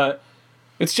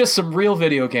 It's just some real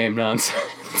video game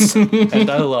nonsense, and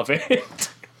I love it.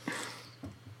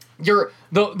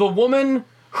 The woman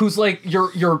who's like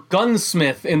your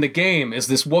gunsmith in the game is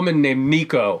this woman named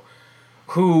Nico,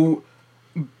 who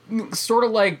sort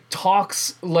of like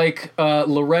talks like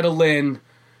Loretta Lynn,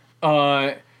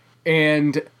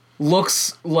 and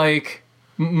looks like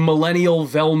millennial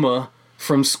Velma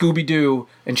from Scooby-Doo,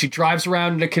 and she drives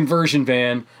around in a conversion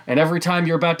van, and every time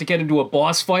you're about to get into a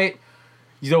boss fight,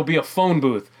 there'll be a phone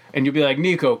booth, and you'll be like,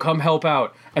 Nico, come help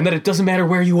out. And then it doesn't matter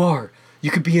where you are. You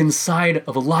could be inside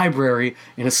of a library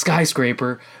in a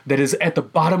skyscraper that is at the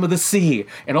bottom of the sea,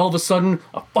 and all of a sudden,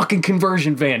 a fucking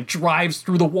conversion van drives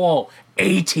through the wall,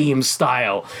 A-Team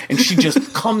style, and she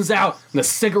just comes out, and a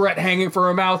cigarette hanging from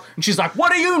her mouth, and she's like,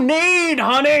 what do you need,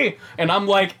 honey? And I'm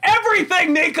like,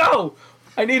 everything, Nico!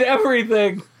 I need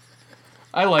everything.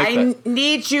 I like that. I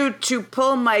need you to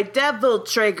pull my devil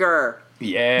trigger.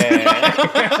 Yeah.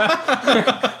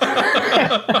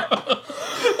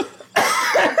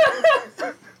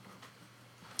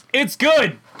 It's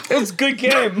good. It's a good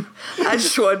game. I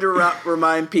just wanted to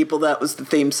remind people that was the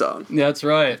theme song. That's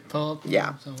right.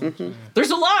 Yeah.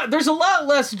 There's a lot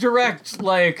less direct,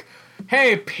 like,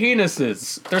 hey,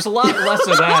 penises. There's a lot less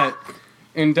of that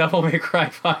in Devil May Cry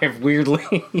 5,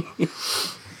 weirdly.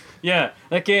 Yeah,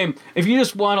 that game, if you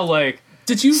just want to, like,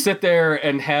 Did you sit there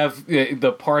and have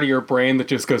the part of your brain that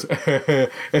just goes, yeah.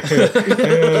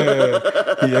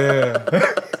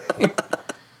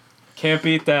 Can't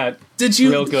beat that.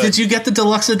 Real good. Did you get the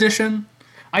deluxe edition?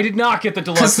 I did not get the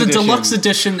deluxe edition. Because the deluxe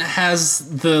edition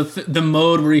has the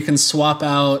mode where you can swap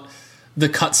out the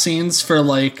cutscenes for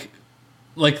like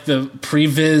the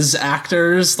previs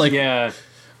actors, like yeah,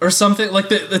 or something like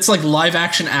it's like live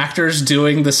action actors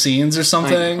doing the scenes or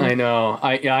something. I know.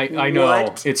 I know.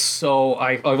 What? It's so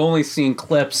I've only seen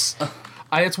clips.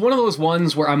 It's one of those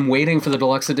ones where I'm waiting for the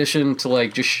deluxe edition to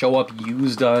like just show up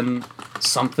used on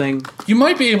something. You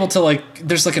might be able to like.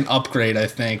 There's like an upgrade, I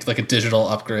think, like a digital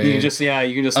upgrade. You can just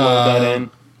load that in.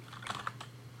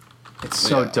 It's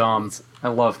so Yeah. dumb. I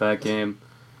love that game.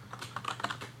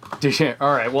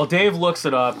 All right, well, Dave looks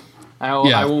it up.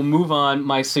 I will move on.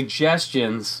 My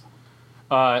suggestions.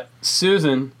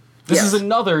 Susan, this is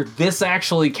another. This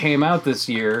actually came out this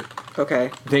year.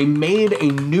 Okay. They made a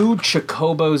new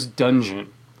Chocobo's Dungeon.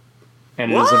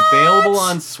 And it is What? available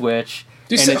on Switch.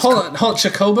 Do you and say, it's hold on,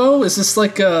 Chocobo? Is this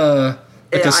like a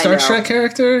Yeah, I Star know. Trek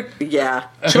character? Yeah.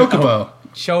 Chocobo.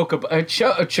 Chocobo.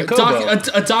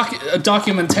 Chocobo. A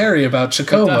documentary about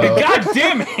Chocobo. God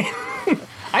damn it!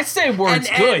 I say words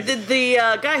good. And the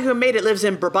guy who made it lives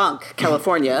in Burbank,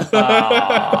 California.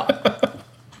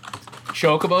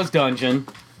 Chocobo's Dungeon.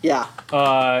 Yeah.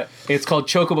 It's called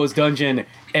Chocobo's Dungeon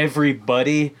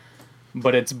Everybody,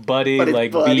 but it's buddy But it's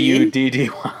like buddy. Buddy.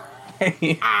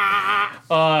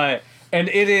 And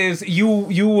it is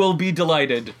you will be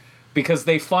delighted because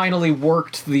they finally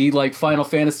worked the like Final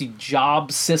Fantasy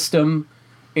job system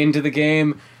into the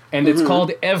game, and it's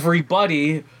called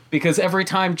Everybody because every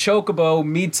time Chocobo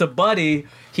meets a buddy,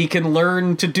 he can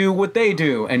learn to do what they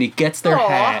do, and he gets their Aw.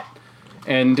 hat.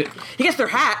 And He gets their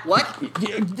hat. What?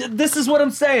 this is what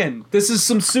I'm saying. This is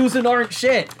some Susan Aren't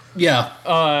shit.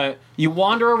 Yeah. You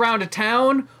wander around a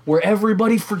town where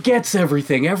everybody forgets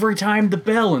everything every time the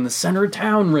bell in the center of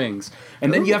town rings.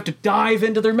 And then you have to dive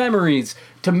into their memories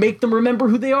to make them remember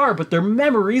who they are, but their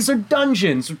memories are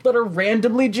dungeons that are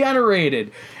randomly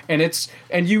generated. And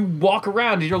you walk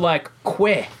around and you're like,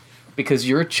 queh, because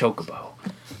you're a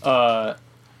Chocobo.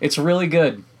 It's really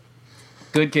good.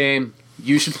 Good game.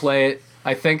 You should play it.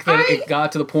 I think that it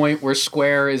got to the point where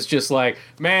Square is just like,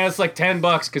 man, it's like $10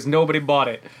 because nobody bought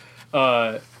it.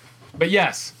 But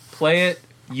yes, play it.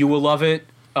 You will love it.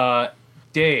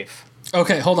 Dave.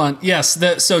 Okay, hold on. Yes,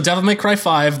 so Devil May Cry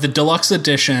 5, the deluxe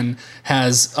edition,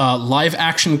 has live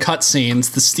action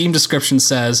cutscenes. The Steam description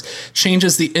says,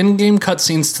 changes the in-game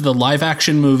cutscenes to the live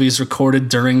action movies recorded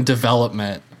during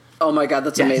development. Oh my god,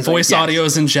 that's amazing. Voice Yes. audio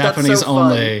is in Japanese so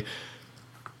fun. only.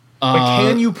 But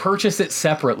can you purchase it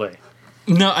separately?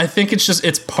 No, I think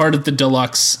it's part of the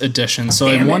deluxe edition. So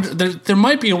Damn I wonder there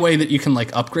might be a way that you can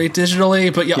like upgrade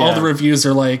digitally, but all Yeah. the reviews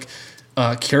are like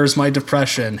cures my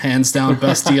depression, hands down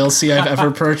best DLC I've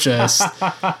ever purchased.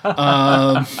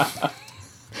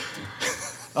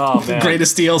 Oh man,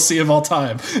 Greatest DLC of all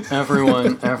time.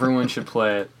 everyone should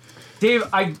play it. Dave,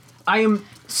 I am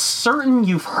certain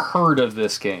you've heard of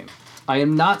this game. I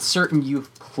am not certain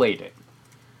you've played it.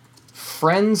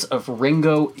 Friends of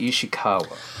Ringo Ishikawa.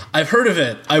 I've heard of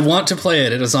it. I want to play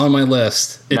it. It is on my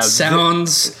list. It Now,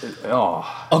 sounds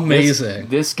Oh, amazing.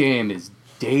 This game is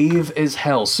Dave as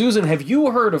hell. Susan, have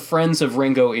you heard of Friends of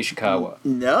Ringo Ishikawa?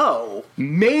 No.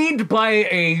 Made by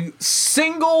a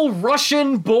single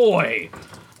Russian boy.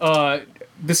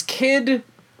 This kid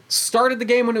started the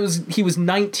game when he was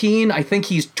 19. I think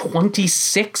he's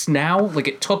 26 now. Like,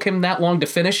 it took him that long to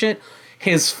finish it.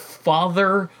 His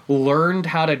father learned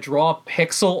how to draw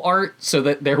pixel art so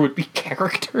that there would be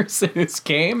characters in his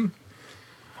game.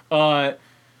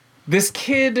 This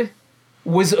kid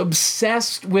was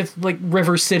obsessed with like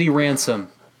River City Ransom,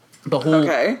 the whole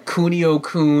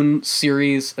Kunio-kun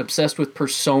series, obsessed with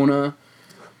Persona,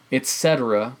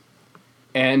 etc.,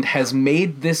 and has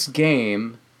made this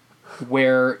game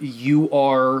where you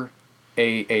are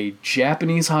a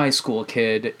Japanese high school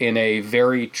kid in a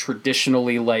very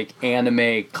traditionally like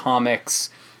anime comics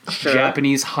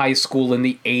Japanese high school in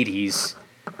the 80s,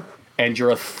 and you're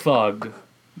a thug,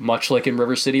 much like in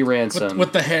River City Ransom.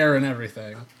 with the hair and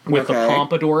everything. With the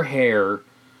pompadour hair,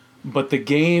 but the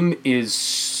game is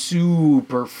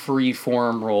super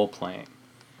freeform role-playing.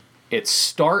 It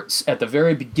starts at the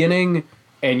very beginning,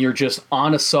 and you're just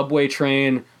on a subway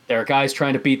train. There are guys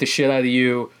trying to beat the shit out of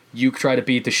you. You try to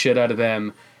beat the shit out of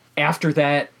them. After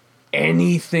that,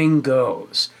 anything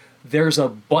goes. There's a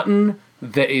button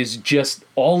that is just,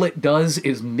 all it does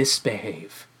is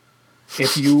misbehave.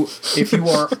 If you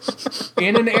are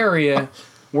in an area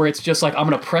where it's just like, I'm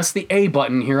going to press the A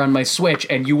button here on my Switch,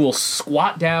 and you will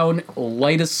squat down,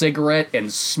 light a cigarette,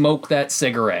 and smoke that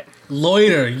cigarette.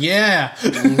 Loiter, yeah.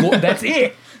 That's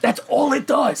it. That's all it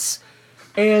does.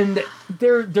 And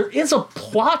there is a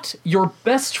plot. Your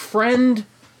best friend,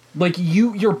 like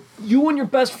you and your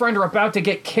best friend are about to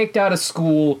get kicked out of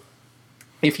school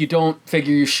if you don't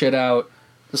figure your shit out.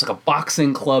 There's like a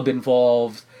boxing club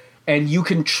involved, and you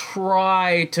can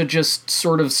try to just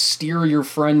sort of steer your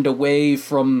friend away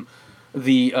from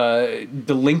the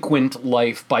delinquent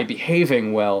life by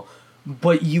behaving well,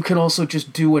 but you can also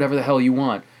just do whatever the hell you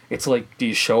want. It's like, do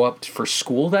you show up for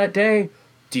school that day?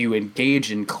 Do you engage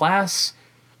in class?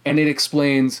 And it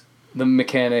explains the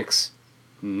mechanics.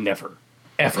 Never.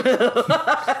 effort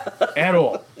at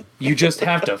all. You just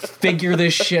have to figure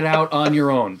this shit out on your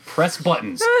own. Press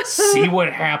buttons, see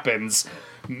what happens.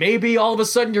 Maybe all of a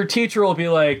sudden your teacher will be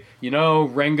like,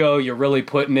 Rengo, you're really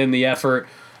putting in the effort.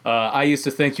 I used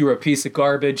to think you were a piece of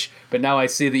garbage, but now I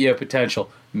see that you have potential.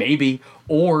 Maybe.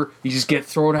 Or you just get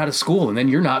thrown out of school, and then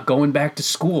you're not going back to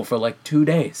school for like 2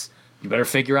 days. You better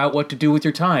figure out what to do with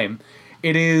your time.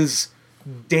 It is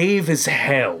Dave as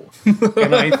hell.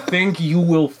 And I think you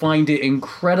will find it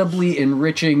incredibly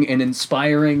enriching and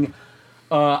inspiring.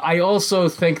 I also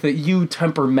think that you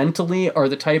temperamentally are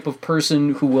the type of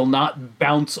person who will not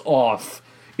bounce off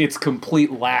its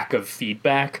complete lack of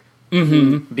feedback.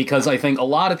 Mm-hmm. Because I think a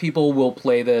lot of people will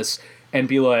play this and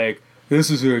be like, this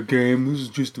is a game, this is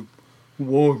just a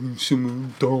walking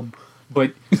sim dumb.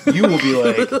 But you will be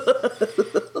like,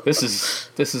 this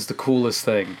is the coolest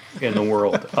thing in the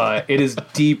world. It is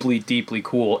deeply, deeply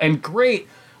cool. And great.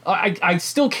 I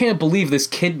still can't believe this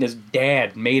kid and his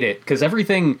dad made it, because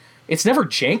everything, it's never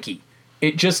janky.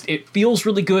 It feels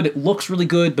really good, it looks really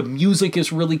good, the music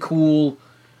is really cool.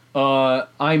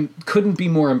 I couldn't be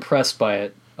more impressed by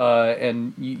it.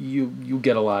 And you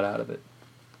get a lot out of it.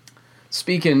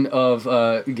 Speaking of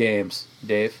games,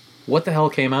 Dave, what the hell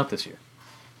came out this year?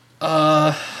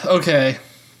 Okay.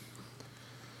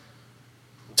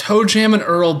 Toe Jam and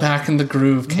Earl Back in the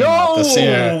Groove came out this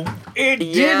year. It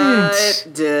didn't. Yeah, it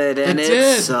did, and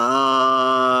it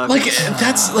sucked. Like,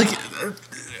 that's, like...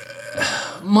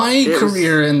 My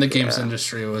career in the games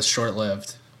industry was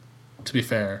short-lived, to be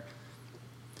fair.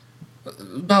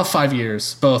 About 5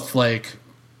 years, both, like,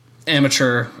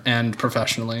 amateur and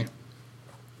professionally.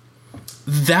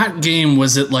 That game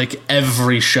was at, like,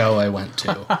 every show I went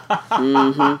to.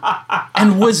 Mm-hmm.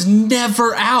 And was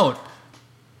never out.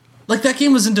 Like, that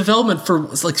game was in development for,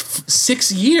 like,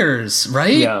 6 years,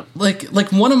 right? Yeah.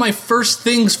 Like one of my first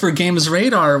things for Games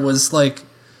Radar was, like,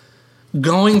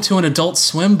 going to an Adult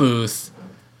Swim booth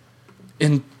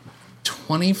in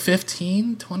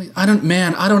 2015? I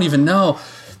don't even know.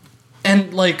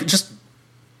 And, like, just,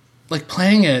 like,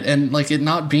 playing it and, like, it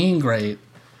not being great.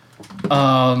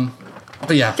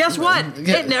 But yeah. Guess what?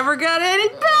 It never got any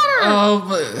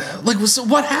better. Like, so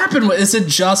what happened? Is it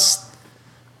just...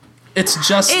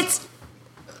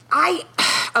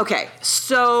 Okay,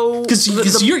 so... Because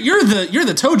you're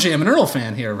the Toe Jam and Earl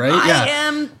fan here, right? I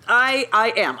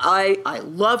am. I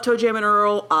love Toe Jam and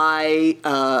Earl. I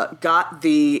got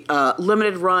the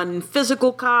limited run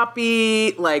physical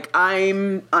copy. Like,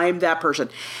 I'm that person.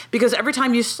 Because every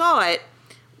time you saw it,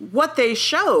 what they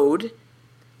showed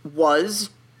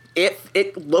was...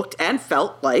 It looked and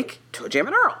felt like Toe Jam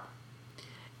and Earl.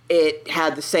 It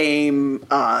had the same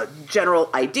general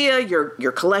idea.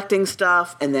 You're collecting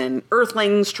stuff, and then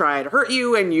Earthlings try to hurt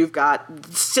you, and you've got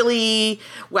silly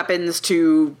weapons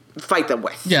to fight them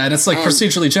with. Yeah, and it's like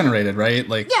procedurally generated, right?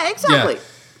 Like, yeah, exactly.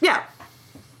 Yeah.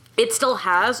 It still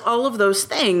has all of those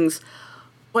things,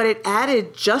 but it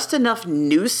added just enough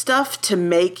new stuff to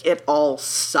make it all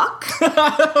suck.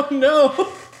 Oh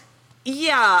no.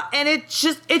 Yeah, and it's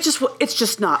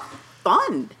just not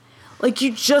fun. Like,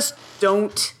 you just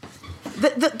don't.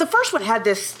 The first one had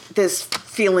this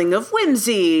feeling of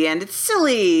whimsy, and it's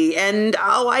silly, and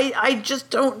I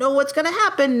just don't know what's going to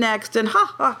happen next, and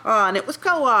ha ha ha, and it was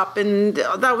co-op, and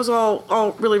that was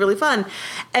all really, really fun.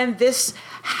 And this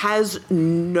has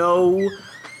no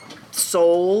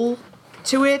soul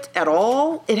to it at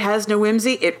all. It has no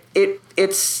whimsy.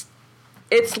 It's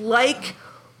like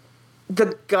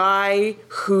the guy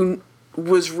who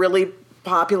was really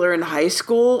popular in high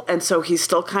school, and so he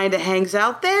still kind of hangs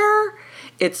out there.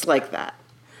 It's like that.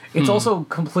 It's also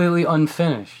completely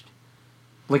unfinished.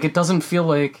 Like, it doesn't feel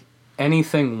like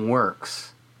anything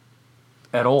works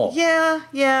at all. Yeah.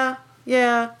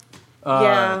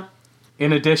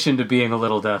 In addition to being a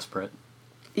little desperate.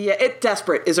 Yeah,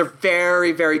 desperate is a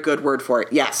very, very good word for it.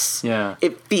 Yes. Yeah.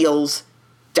 It feels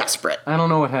desperate. I don't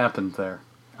know what happened there.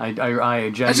 I genuinely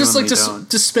I just like don't.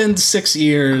 to spend 6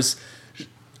 years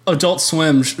Adult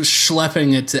Swim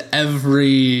schlepping it to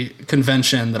every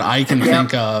convention that I can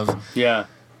think of. Yeah.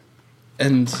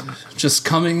 And just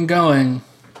coming and going.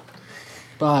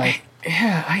 Bye.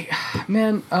 I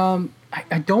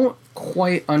don't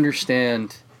quite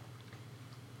understand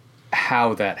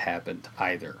how that happened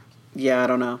either. Yeah, I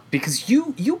don't know. Because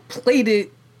you played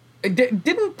it.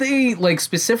 Didn't they, like,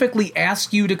 specifically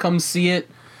ask you to come see it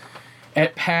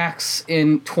at PAX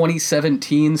in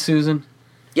 2017, Susan?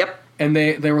 Yep. And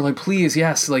they were like, please,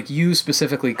 yes, like, you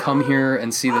specifically come here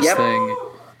and see this thing.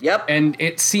 Yep. And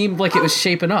it seemed like it was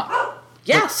shaping up.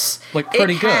 Yes. Like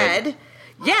pretty good.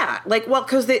 Yeah. Like, well,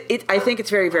 because I think it's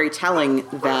very, very telling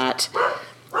that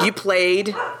you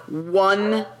played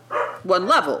one one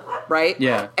level, right?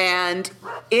 Yeah. And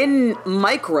in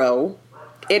Micro,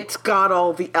 it's got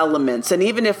all the elements, and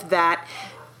even if that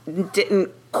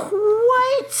didn't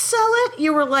quite sell it,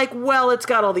 you were like, well, it's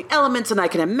got all the elements, and I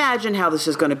can imagine how this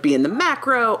is going to be in the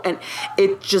Macro, and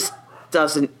it just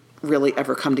doesn't really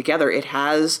ever come together. It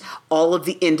has all of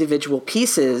the individual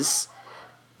pieces,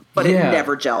 but it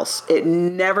never gels. It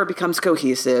never becomes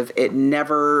cohesive. It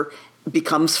never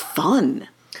becomes fun.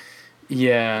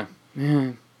 Yeah.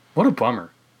 Man, what a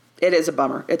bummer. It is a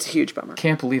bummer. It's a huge bummer.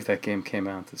 Can't believe that game came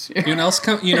out this year. You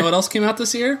know what else came out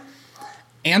this year?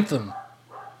 Anthem.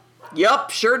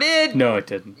 Yup, sure did. No, it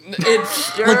didn't. It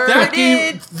Sure like that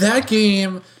did. game. That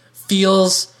game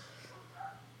feels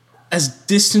as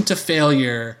distant a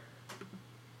failure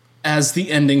as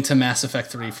the ending to Mass Effect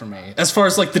 3 for me, as far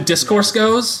as like the discourse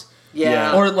goes.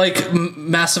 Yeah. Or like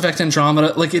Mass Effect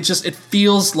Andromeda. Like it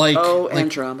feels like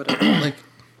Andromeda. like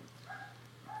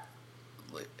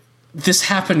this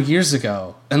happened years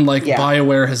ago, and like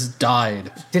BioWare has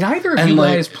died. Did either of And, you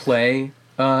like- guys play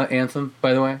Anthem,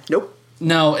 by the way? Nope.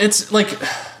 No, it's like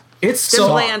It's Didn't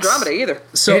sucks. play Andromeda either.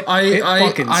 so. It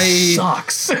fucking I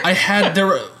sucks. I had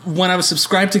when I was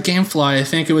subscribed to GameFly, I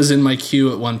think it was in my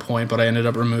queue at one point, but I ended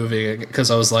up removing it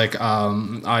because I was like,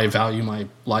 I value my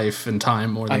life and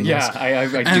time more than this. I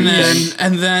do.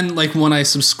 And then like when I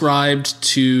subscribed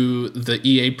to the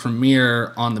EA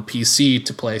Premiere on the PC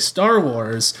to play Star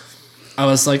Wars, I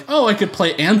was like, oh, I could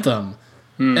play Anthem,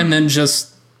 and then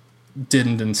just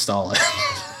didn't install it.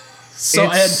 So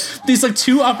I had these like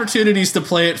 2 opportunities to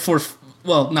play it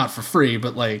not for free,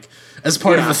 but like as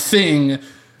part of the thing,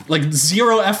 like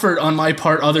 0 effort on my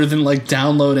part other than like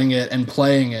downloading it and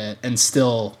playing it, and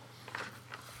still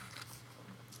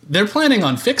they're planning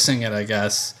on fixing it, I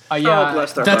guess. Oh,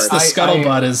 bless their That's the hearts.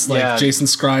 scuttlebutt is like yeah. Jason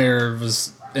Schreier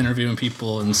was interviewing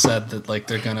people and said that like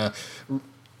they're gonna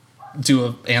do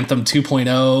a Anthem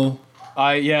 2.0.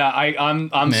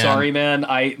 I'm Man. sorry, man.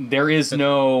 There is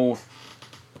no.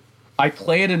 I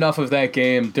played enough of that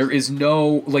game. There is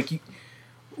no like.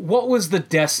 What was the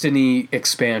Destiny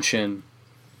expansion?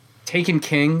 Taken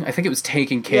King? I think it was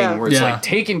Taken King, Yeah. where it's Yeah. like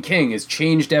Taken King has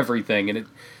changed everything and it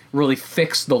really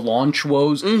fixed the launch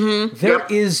woes. Mm-hmm. There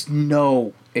is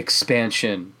no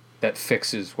expansion that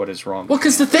fixes what is wrong. Well,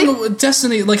 because the thing with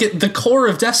Destiny, like the core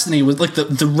of Destiny was like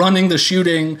the running, the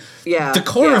shooting. Yeah, The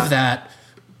core yeah. of that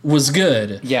was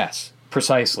good. Yes,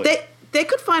 precisely. They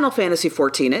could Final Fantasy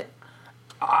 14 it.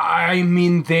 I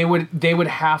mean, they would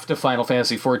have to Final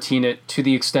Fantasy 14 it to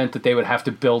the extent that they would have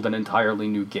to build an entirely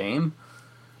new game.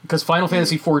 Because Final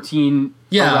Fantasy 14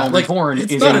 Realm like Reborn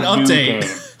it's is not a an new update.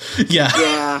 game. Yeah.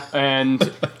 Yeah.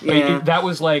 And Yeah. that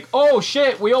was like, oh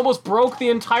shit, we almost broke the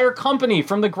entire company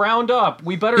from the ground up.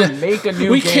 We better make a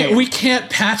new game. We can't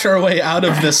patch our way out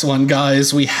of this one,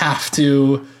 guys. We have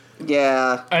to.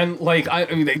 Yeah. And like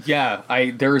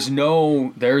there's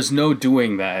no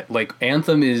doing that. Like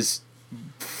Anthem is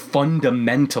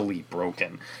fundamentally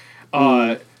broken.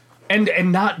 And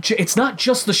it's not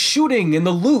just the shooting and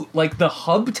the loot. Like the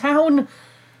hub town,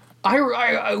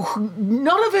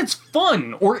 none of it's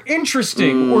fun or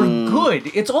interesting or good.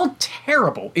 It's all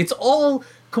terrible. It's all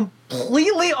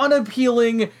completely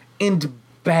unappealing and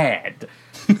bad.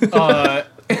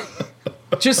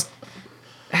 Just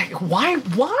why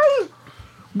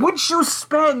would you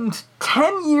spend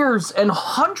 10 years and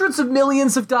hundreds of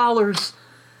millions of dollars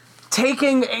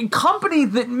taking a company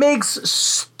that makes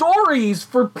stories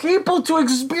for people to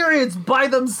experience by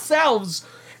themselves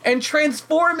and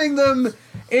transforming them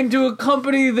into a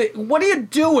company that... What are you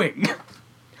doing?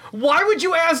 Why would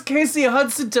you ask Casey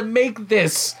Hudson to make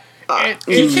this?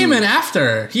 He came in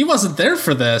after. He wasn't there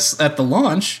for this at the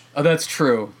launch. Oh, that's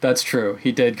true. That's true.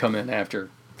 He did come in after.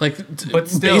 Like, But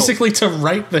still. basically to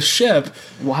right the ship.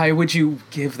 Why would you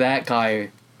give that guy...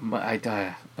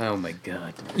 oh my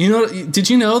god. You know? Did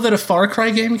you know that a Far Cry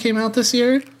game came out this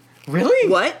year? Really?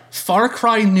 What? Far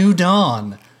Cry New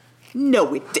Dawn.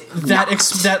 No, it did That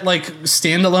that like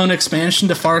standalone expansion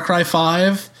to Far Cry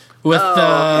 5 with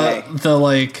okay. the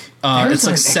like There's it's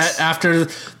like an set after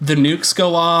the nukes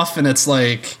go off, and it's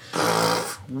like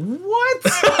What?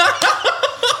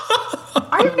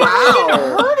 I've never even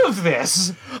heard of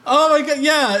this. oh my god,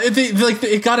 yeah,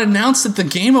 it got announced at the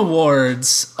Game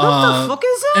Awards What the fuck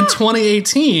is that? in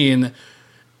 2018,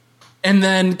 and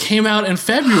then came out in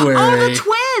February. Oh, the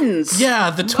twins! Yeah,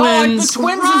 the Oh, like twins. the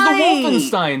twins Right.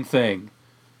 is the Wolfenstein thing.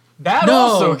 That No.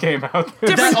 also came out. that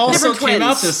Different also came twins.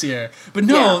 out this year, but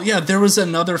no, yeah, there was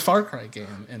another Far Cry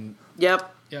game, and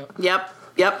Yep. Yep.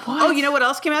 Yep. Oh, you know what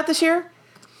else came out this year?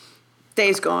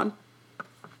 Days Gone.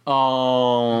 There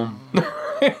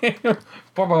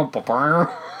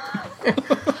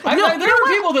are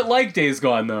people that like Days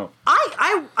Gone, though. I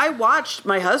I watched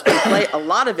my husband play a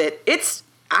lot of it. It's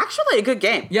actually a good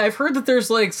game. Yeah, I've heard that there's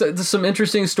like some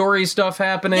interesting story stuff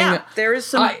happening. Yeah, there is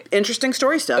some interesting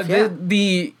story stuff. Yeah,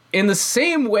 in the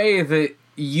same way that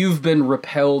you've been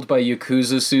repelled by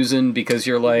Yakuza, Susan, because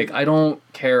you're like, I don't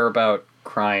care about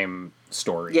crime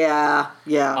story. Yeah.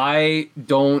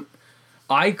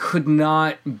 I could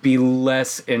not be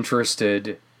less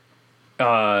interested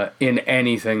in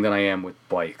anything than I am with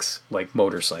bikes, like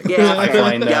motorcycles. Yeah. I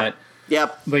find that,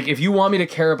 Yep. like, if you want me to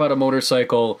care about a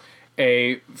motorcycle,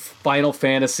 a Final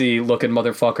Fantasy looking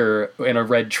motherfucker in a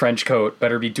red trench coat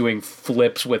better be doing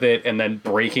flips with it and then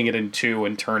breaking it in two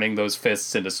and turning those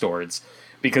fists into swords.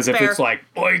 Because if Fair. it's like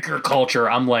biker culture,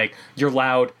 I'm like, you're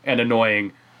loud and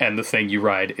annoying, and the thing you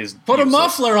ride is Put a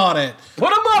useless. muffler on it.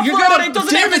 Put a muffler You're on gonna it. It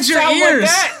doesn't have to damage your sound ears. like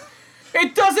that.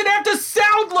 It doesn't have to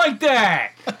sound like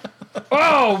that.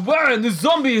 Oh, man, the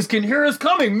zombies can hear us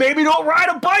coming. Maybe don't ride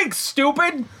a bike,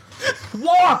 stupid.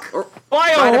 Walk. Buy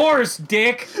a horse,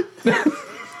 dick.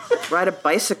 Ride a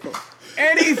bicycle.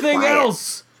 Anything Quiet.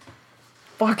 else.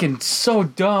 Fucking so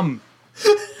dumb.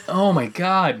 Oh, my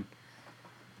God.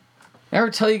 I ever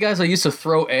tell you guys I used to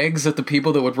throw eggs at the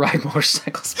people that would ride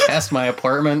motorcycles past my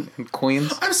apartment in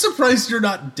Queens? I'm surprised you're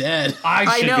not dead.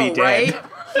 I should know, be dead. right?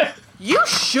 You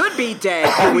should be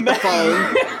dead with the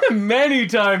phone. Many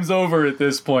times over at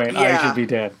this point, I Yeah. should be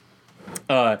dead.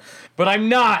 But I'm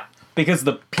not, because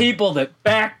the people that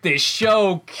back this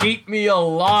show keep me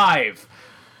alive.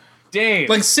 Dave.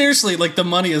 Like, seriously, like, the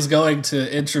money is going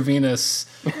to intravenous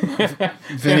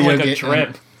video like a game.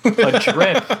 drip. A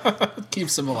drip.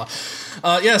 Keeps them alive.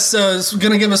 Yes, we're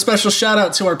going to give a special shout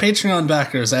out to our Patreon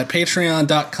backers at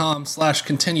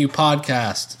patreon.com/continue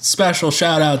podcast. Special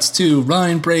shout outs to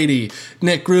Ryan Brady,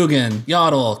 Nick Rugen,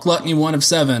 Yodel, Gluttony 1 of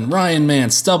 7, Ryan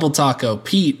Mance, Stubble Taco,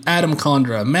 Pete, Adam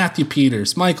Condra, Matthew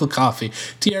Peters, Michael Coffey,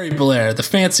 Thierry Belair, The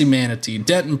Fancy Manatee,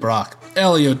 Denton Brock,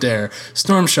 Elio Dare,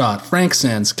 Stormshot, Frank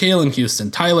Sands, Kalen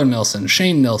Houston, Tyler Nilsson,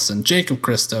 Shane Nilsson, Jacob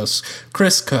Christos,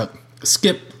 Chris Cook,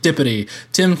 Skip Dippity,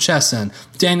 Tim Chesson,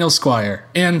 Daniel Squire,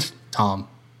 and Tom.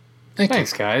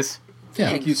 Thanks, guys. Yeah.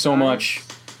 Thank you so much.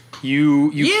 You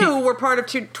were part of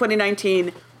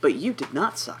 2019, but you did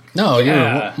not suck. No,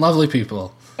 Yeah. you're lovely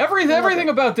people. everything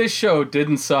about this show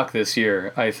didn't suck this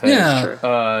year, I think.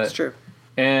 Yeah. It's true.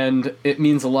 And it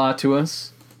means a lot to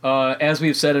us. As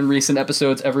we've said in recent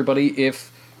episodes, everybody,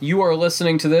 if you are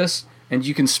listening to this and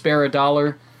you can spare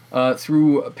 $1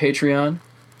 through Patreon,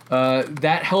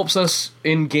 that helps us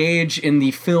engage in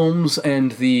the films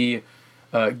and the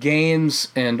games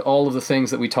and all of the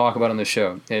things that we talk about on the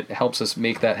show. It helps us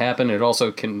make that happen. It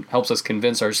also helps us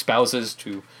convince our spouses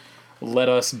to let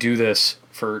us do this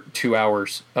for 2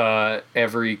 hours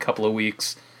every couple of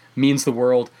weeks. Means the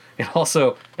world. It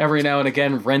also, every now and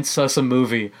again, rents us a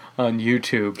movie on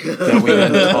YouTube that we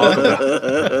can talk about.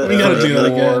 We gotta do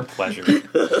that Your again. pleasure.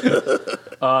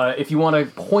 If you want to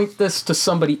point this to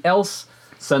somebody else,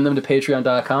 send them to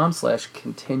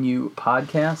patreon.com/continue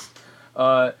podcast.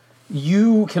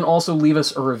 You can also leave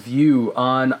us a review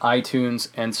on iTunes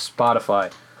and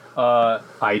Spotify.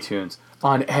 iTunes.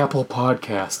 On Apple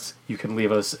Podcasts, you can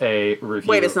leave us a review.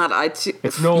 Wait, it's not iTunes.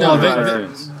 It's no No, longer they-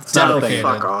 iTunes. It's not a thing.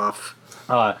 deprecated. Fuck off.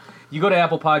 You go to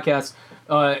Apple Podcasts.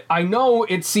 I know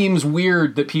it seems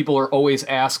weird that people are always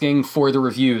asking for the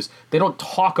reviews. They don't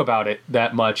talk about it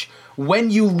that much. When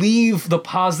you leave the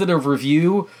positive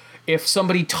review, if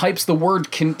somebody types the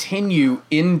word continue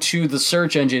into the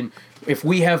search engine, if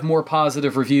we have more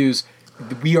positive reviews,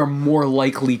 we are more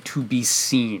likely to be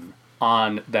seen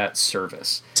on that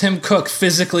service. Tim Cook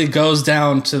physically goes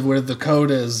down to where the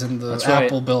code is in the That's right.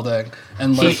 Apple building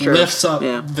and like Sure. lifts up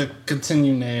Yeah. the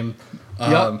continue name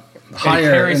Yep.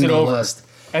 higher carries in it the over. list.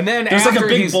 And then There's like after a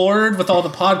big he's- board with all the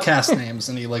podcast names,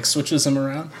 and he like switches them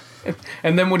around.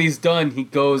 And then when he's done, he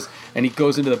goes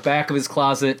into the back of his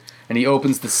closet and he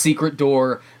opens the secret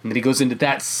door, and then he goes into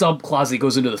that sub closet, he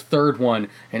goes into the third one,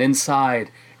 and inside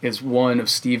is one of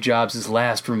Steve Jobs'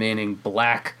 last remaining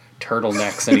black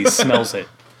turtlenecks, and he smells it.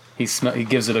 He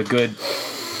gives it a good,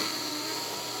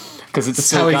 because it's That's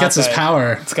still how he got gets his that-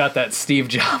 power. It's got that Steve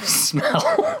Jobs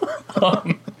smell.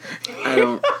 I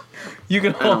don't. You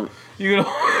can you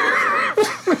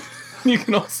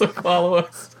can also follow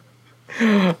us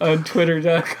on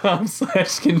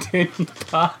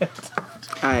twitter.com/continuepod.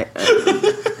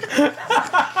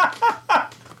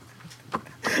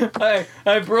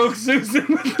 I broke Susan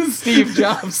with the Steve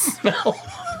Jobs smell.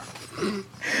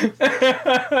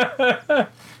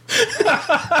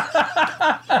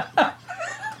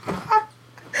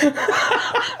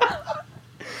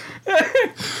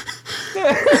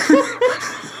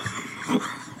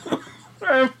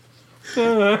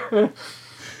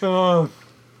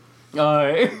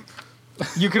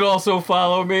 You can also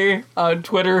follow me on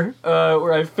Twitter,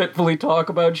 where I fitfully talk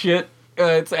about shit.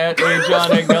 It's at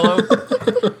John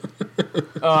Agnello.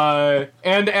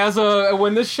 And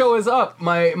when this show is up,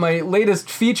 my latest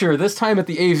feature, this time at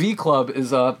the AV Club,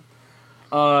 is up.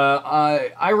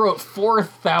 I wrote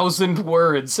 4,000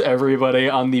 words, everybody,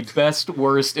 on the best,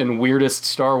 worst, and weirdest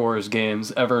Star Wars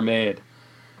games ever made.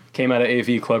 Came out of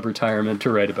AV Club retirement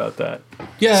to write about that.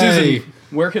 Yay! Susan,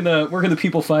 where can the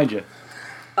people find you?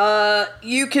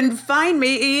 You can find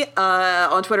me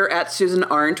on Twitter at Susan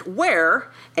Arndt, where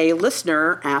a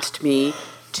listener asked me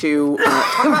to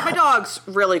talk about my dogs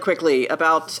really quickly,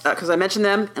 because I mentioned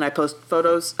them and I post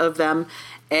photos of them.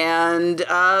 And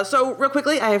so real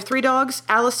quickly, I have 3 dogs,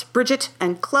 Alice, Bridget,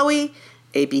 and Chloe,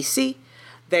 ABC.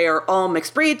 They are all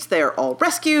mixed breeds. They are all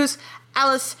rescues.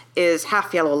 Alice is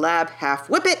half yellow lab, half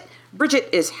whippet. Bridget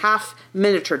is half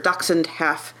miniature dachshund,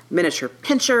 half miniature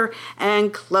pinscher,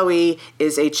 and Chloe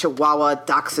is a Chihuahua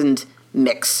dachshund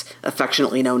mix,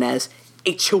 affectionately known as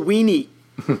a Chiweenie.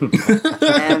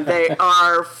 And they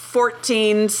are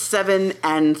 14, 7,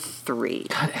 and 3.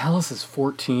 God, Alice is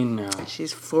 14 now.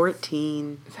 She's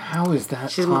 14. How is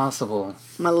that possible?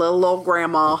 My little old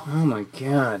grandma. Oh my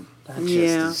god. That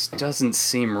just doesn't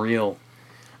seem real.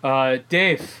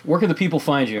 Dave, where can the people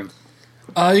find you?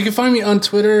 You can find me on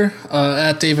Twitter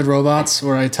at David Robots,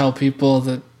 where I tell people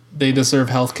that they deserve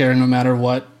healthcare no matter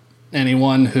what.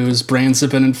 Anyone whose brains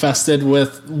have been infested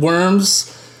with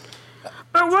worms.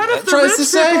 But what if the rich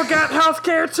people got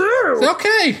healthcare too?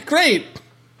 Okay, great.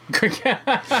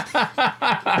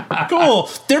 Cool.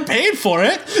 They're paid for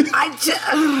it.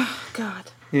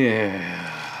 God. Yeah.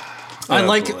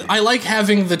 I like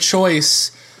having the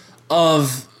choice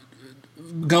of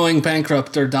going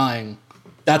bankrupt or dying.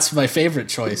 That's my favorite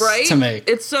choice to make.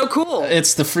 It's so cool.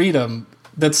 It's the freedom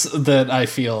that I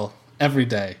feel every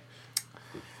day.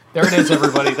 There it is,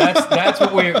 everybody.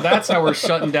 That's how we're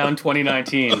shutting down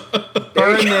 2019.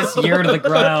 Burn this year to the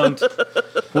ground.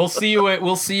 We'll see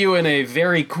you in a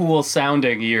very cool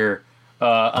sounding year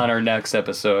on our next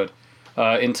episode.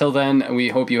 Until then, we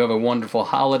hope you have a wonderful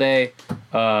holiday.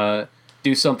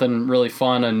 Do something really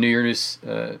fun on New Year's.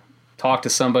 Talk to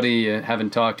somebody you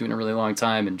haven't talked to in a really long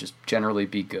time, and just generally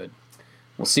be good.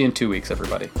 We'll see you in 2 weeks,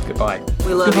 everybody. Goodbye.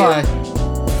 We love you.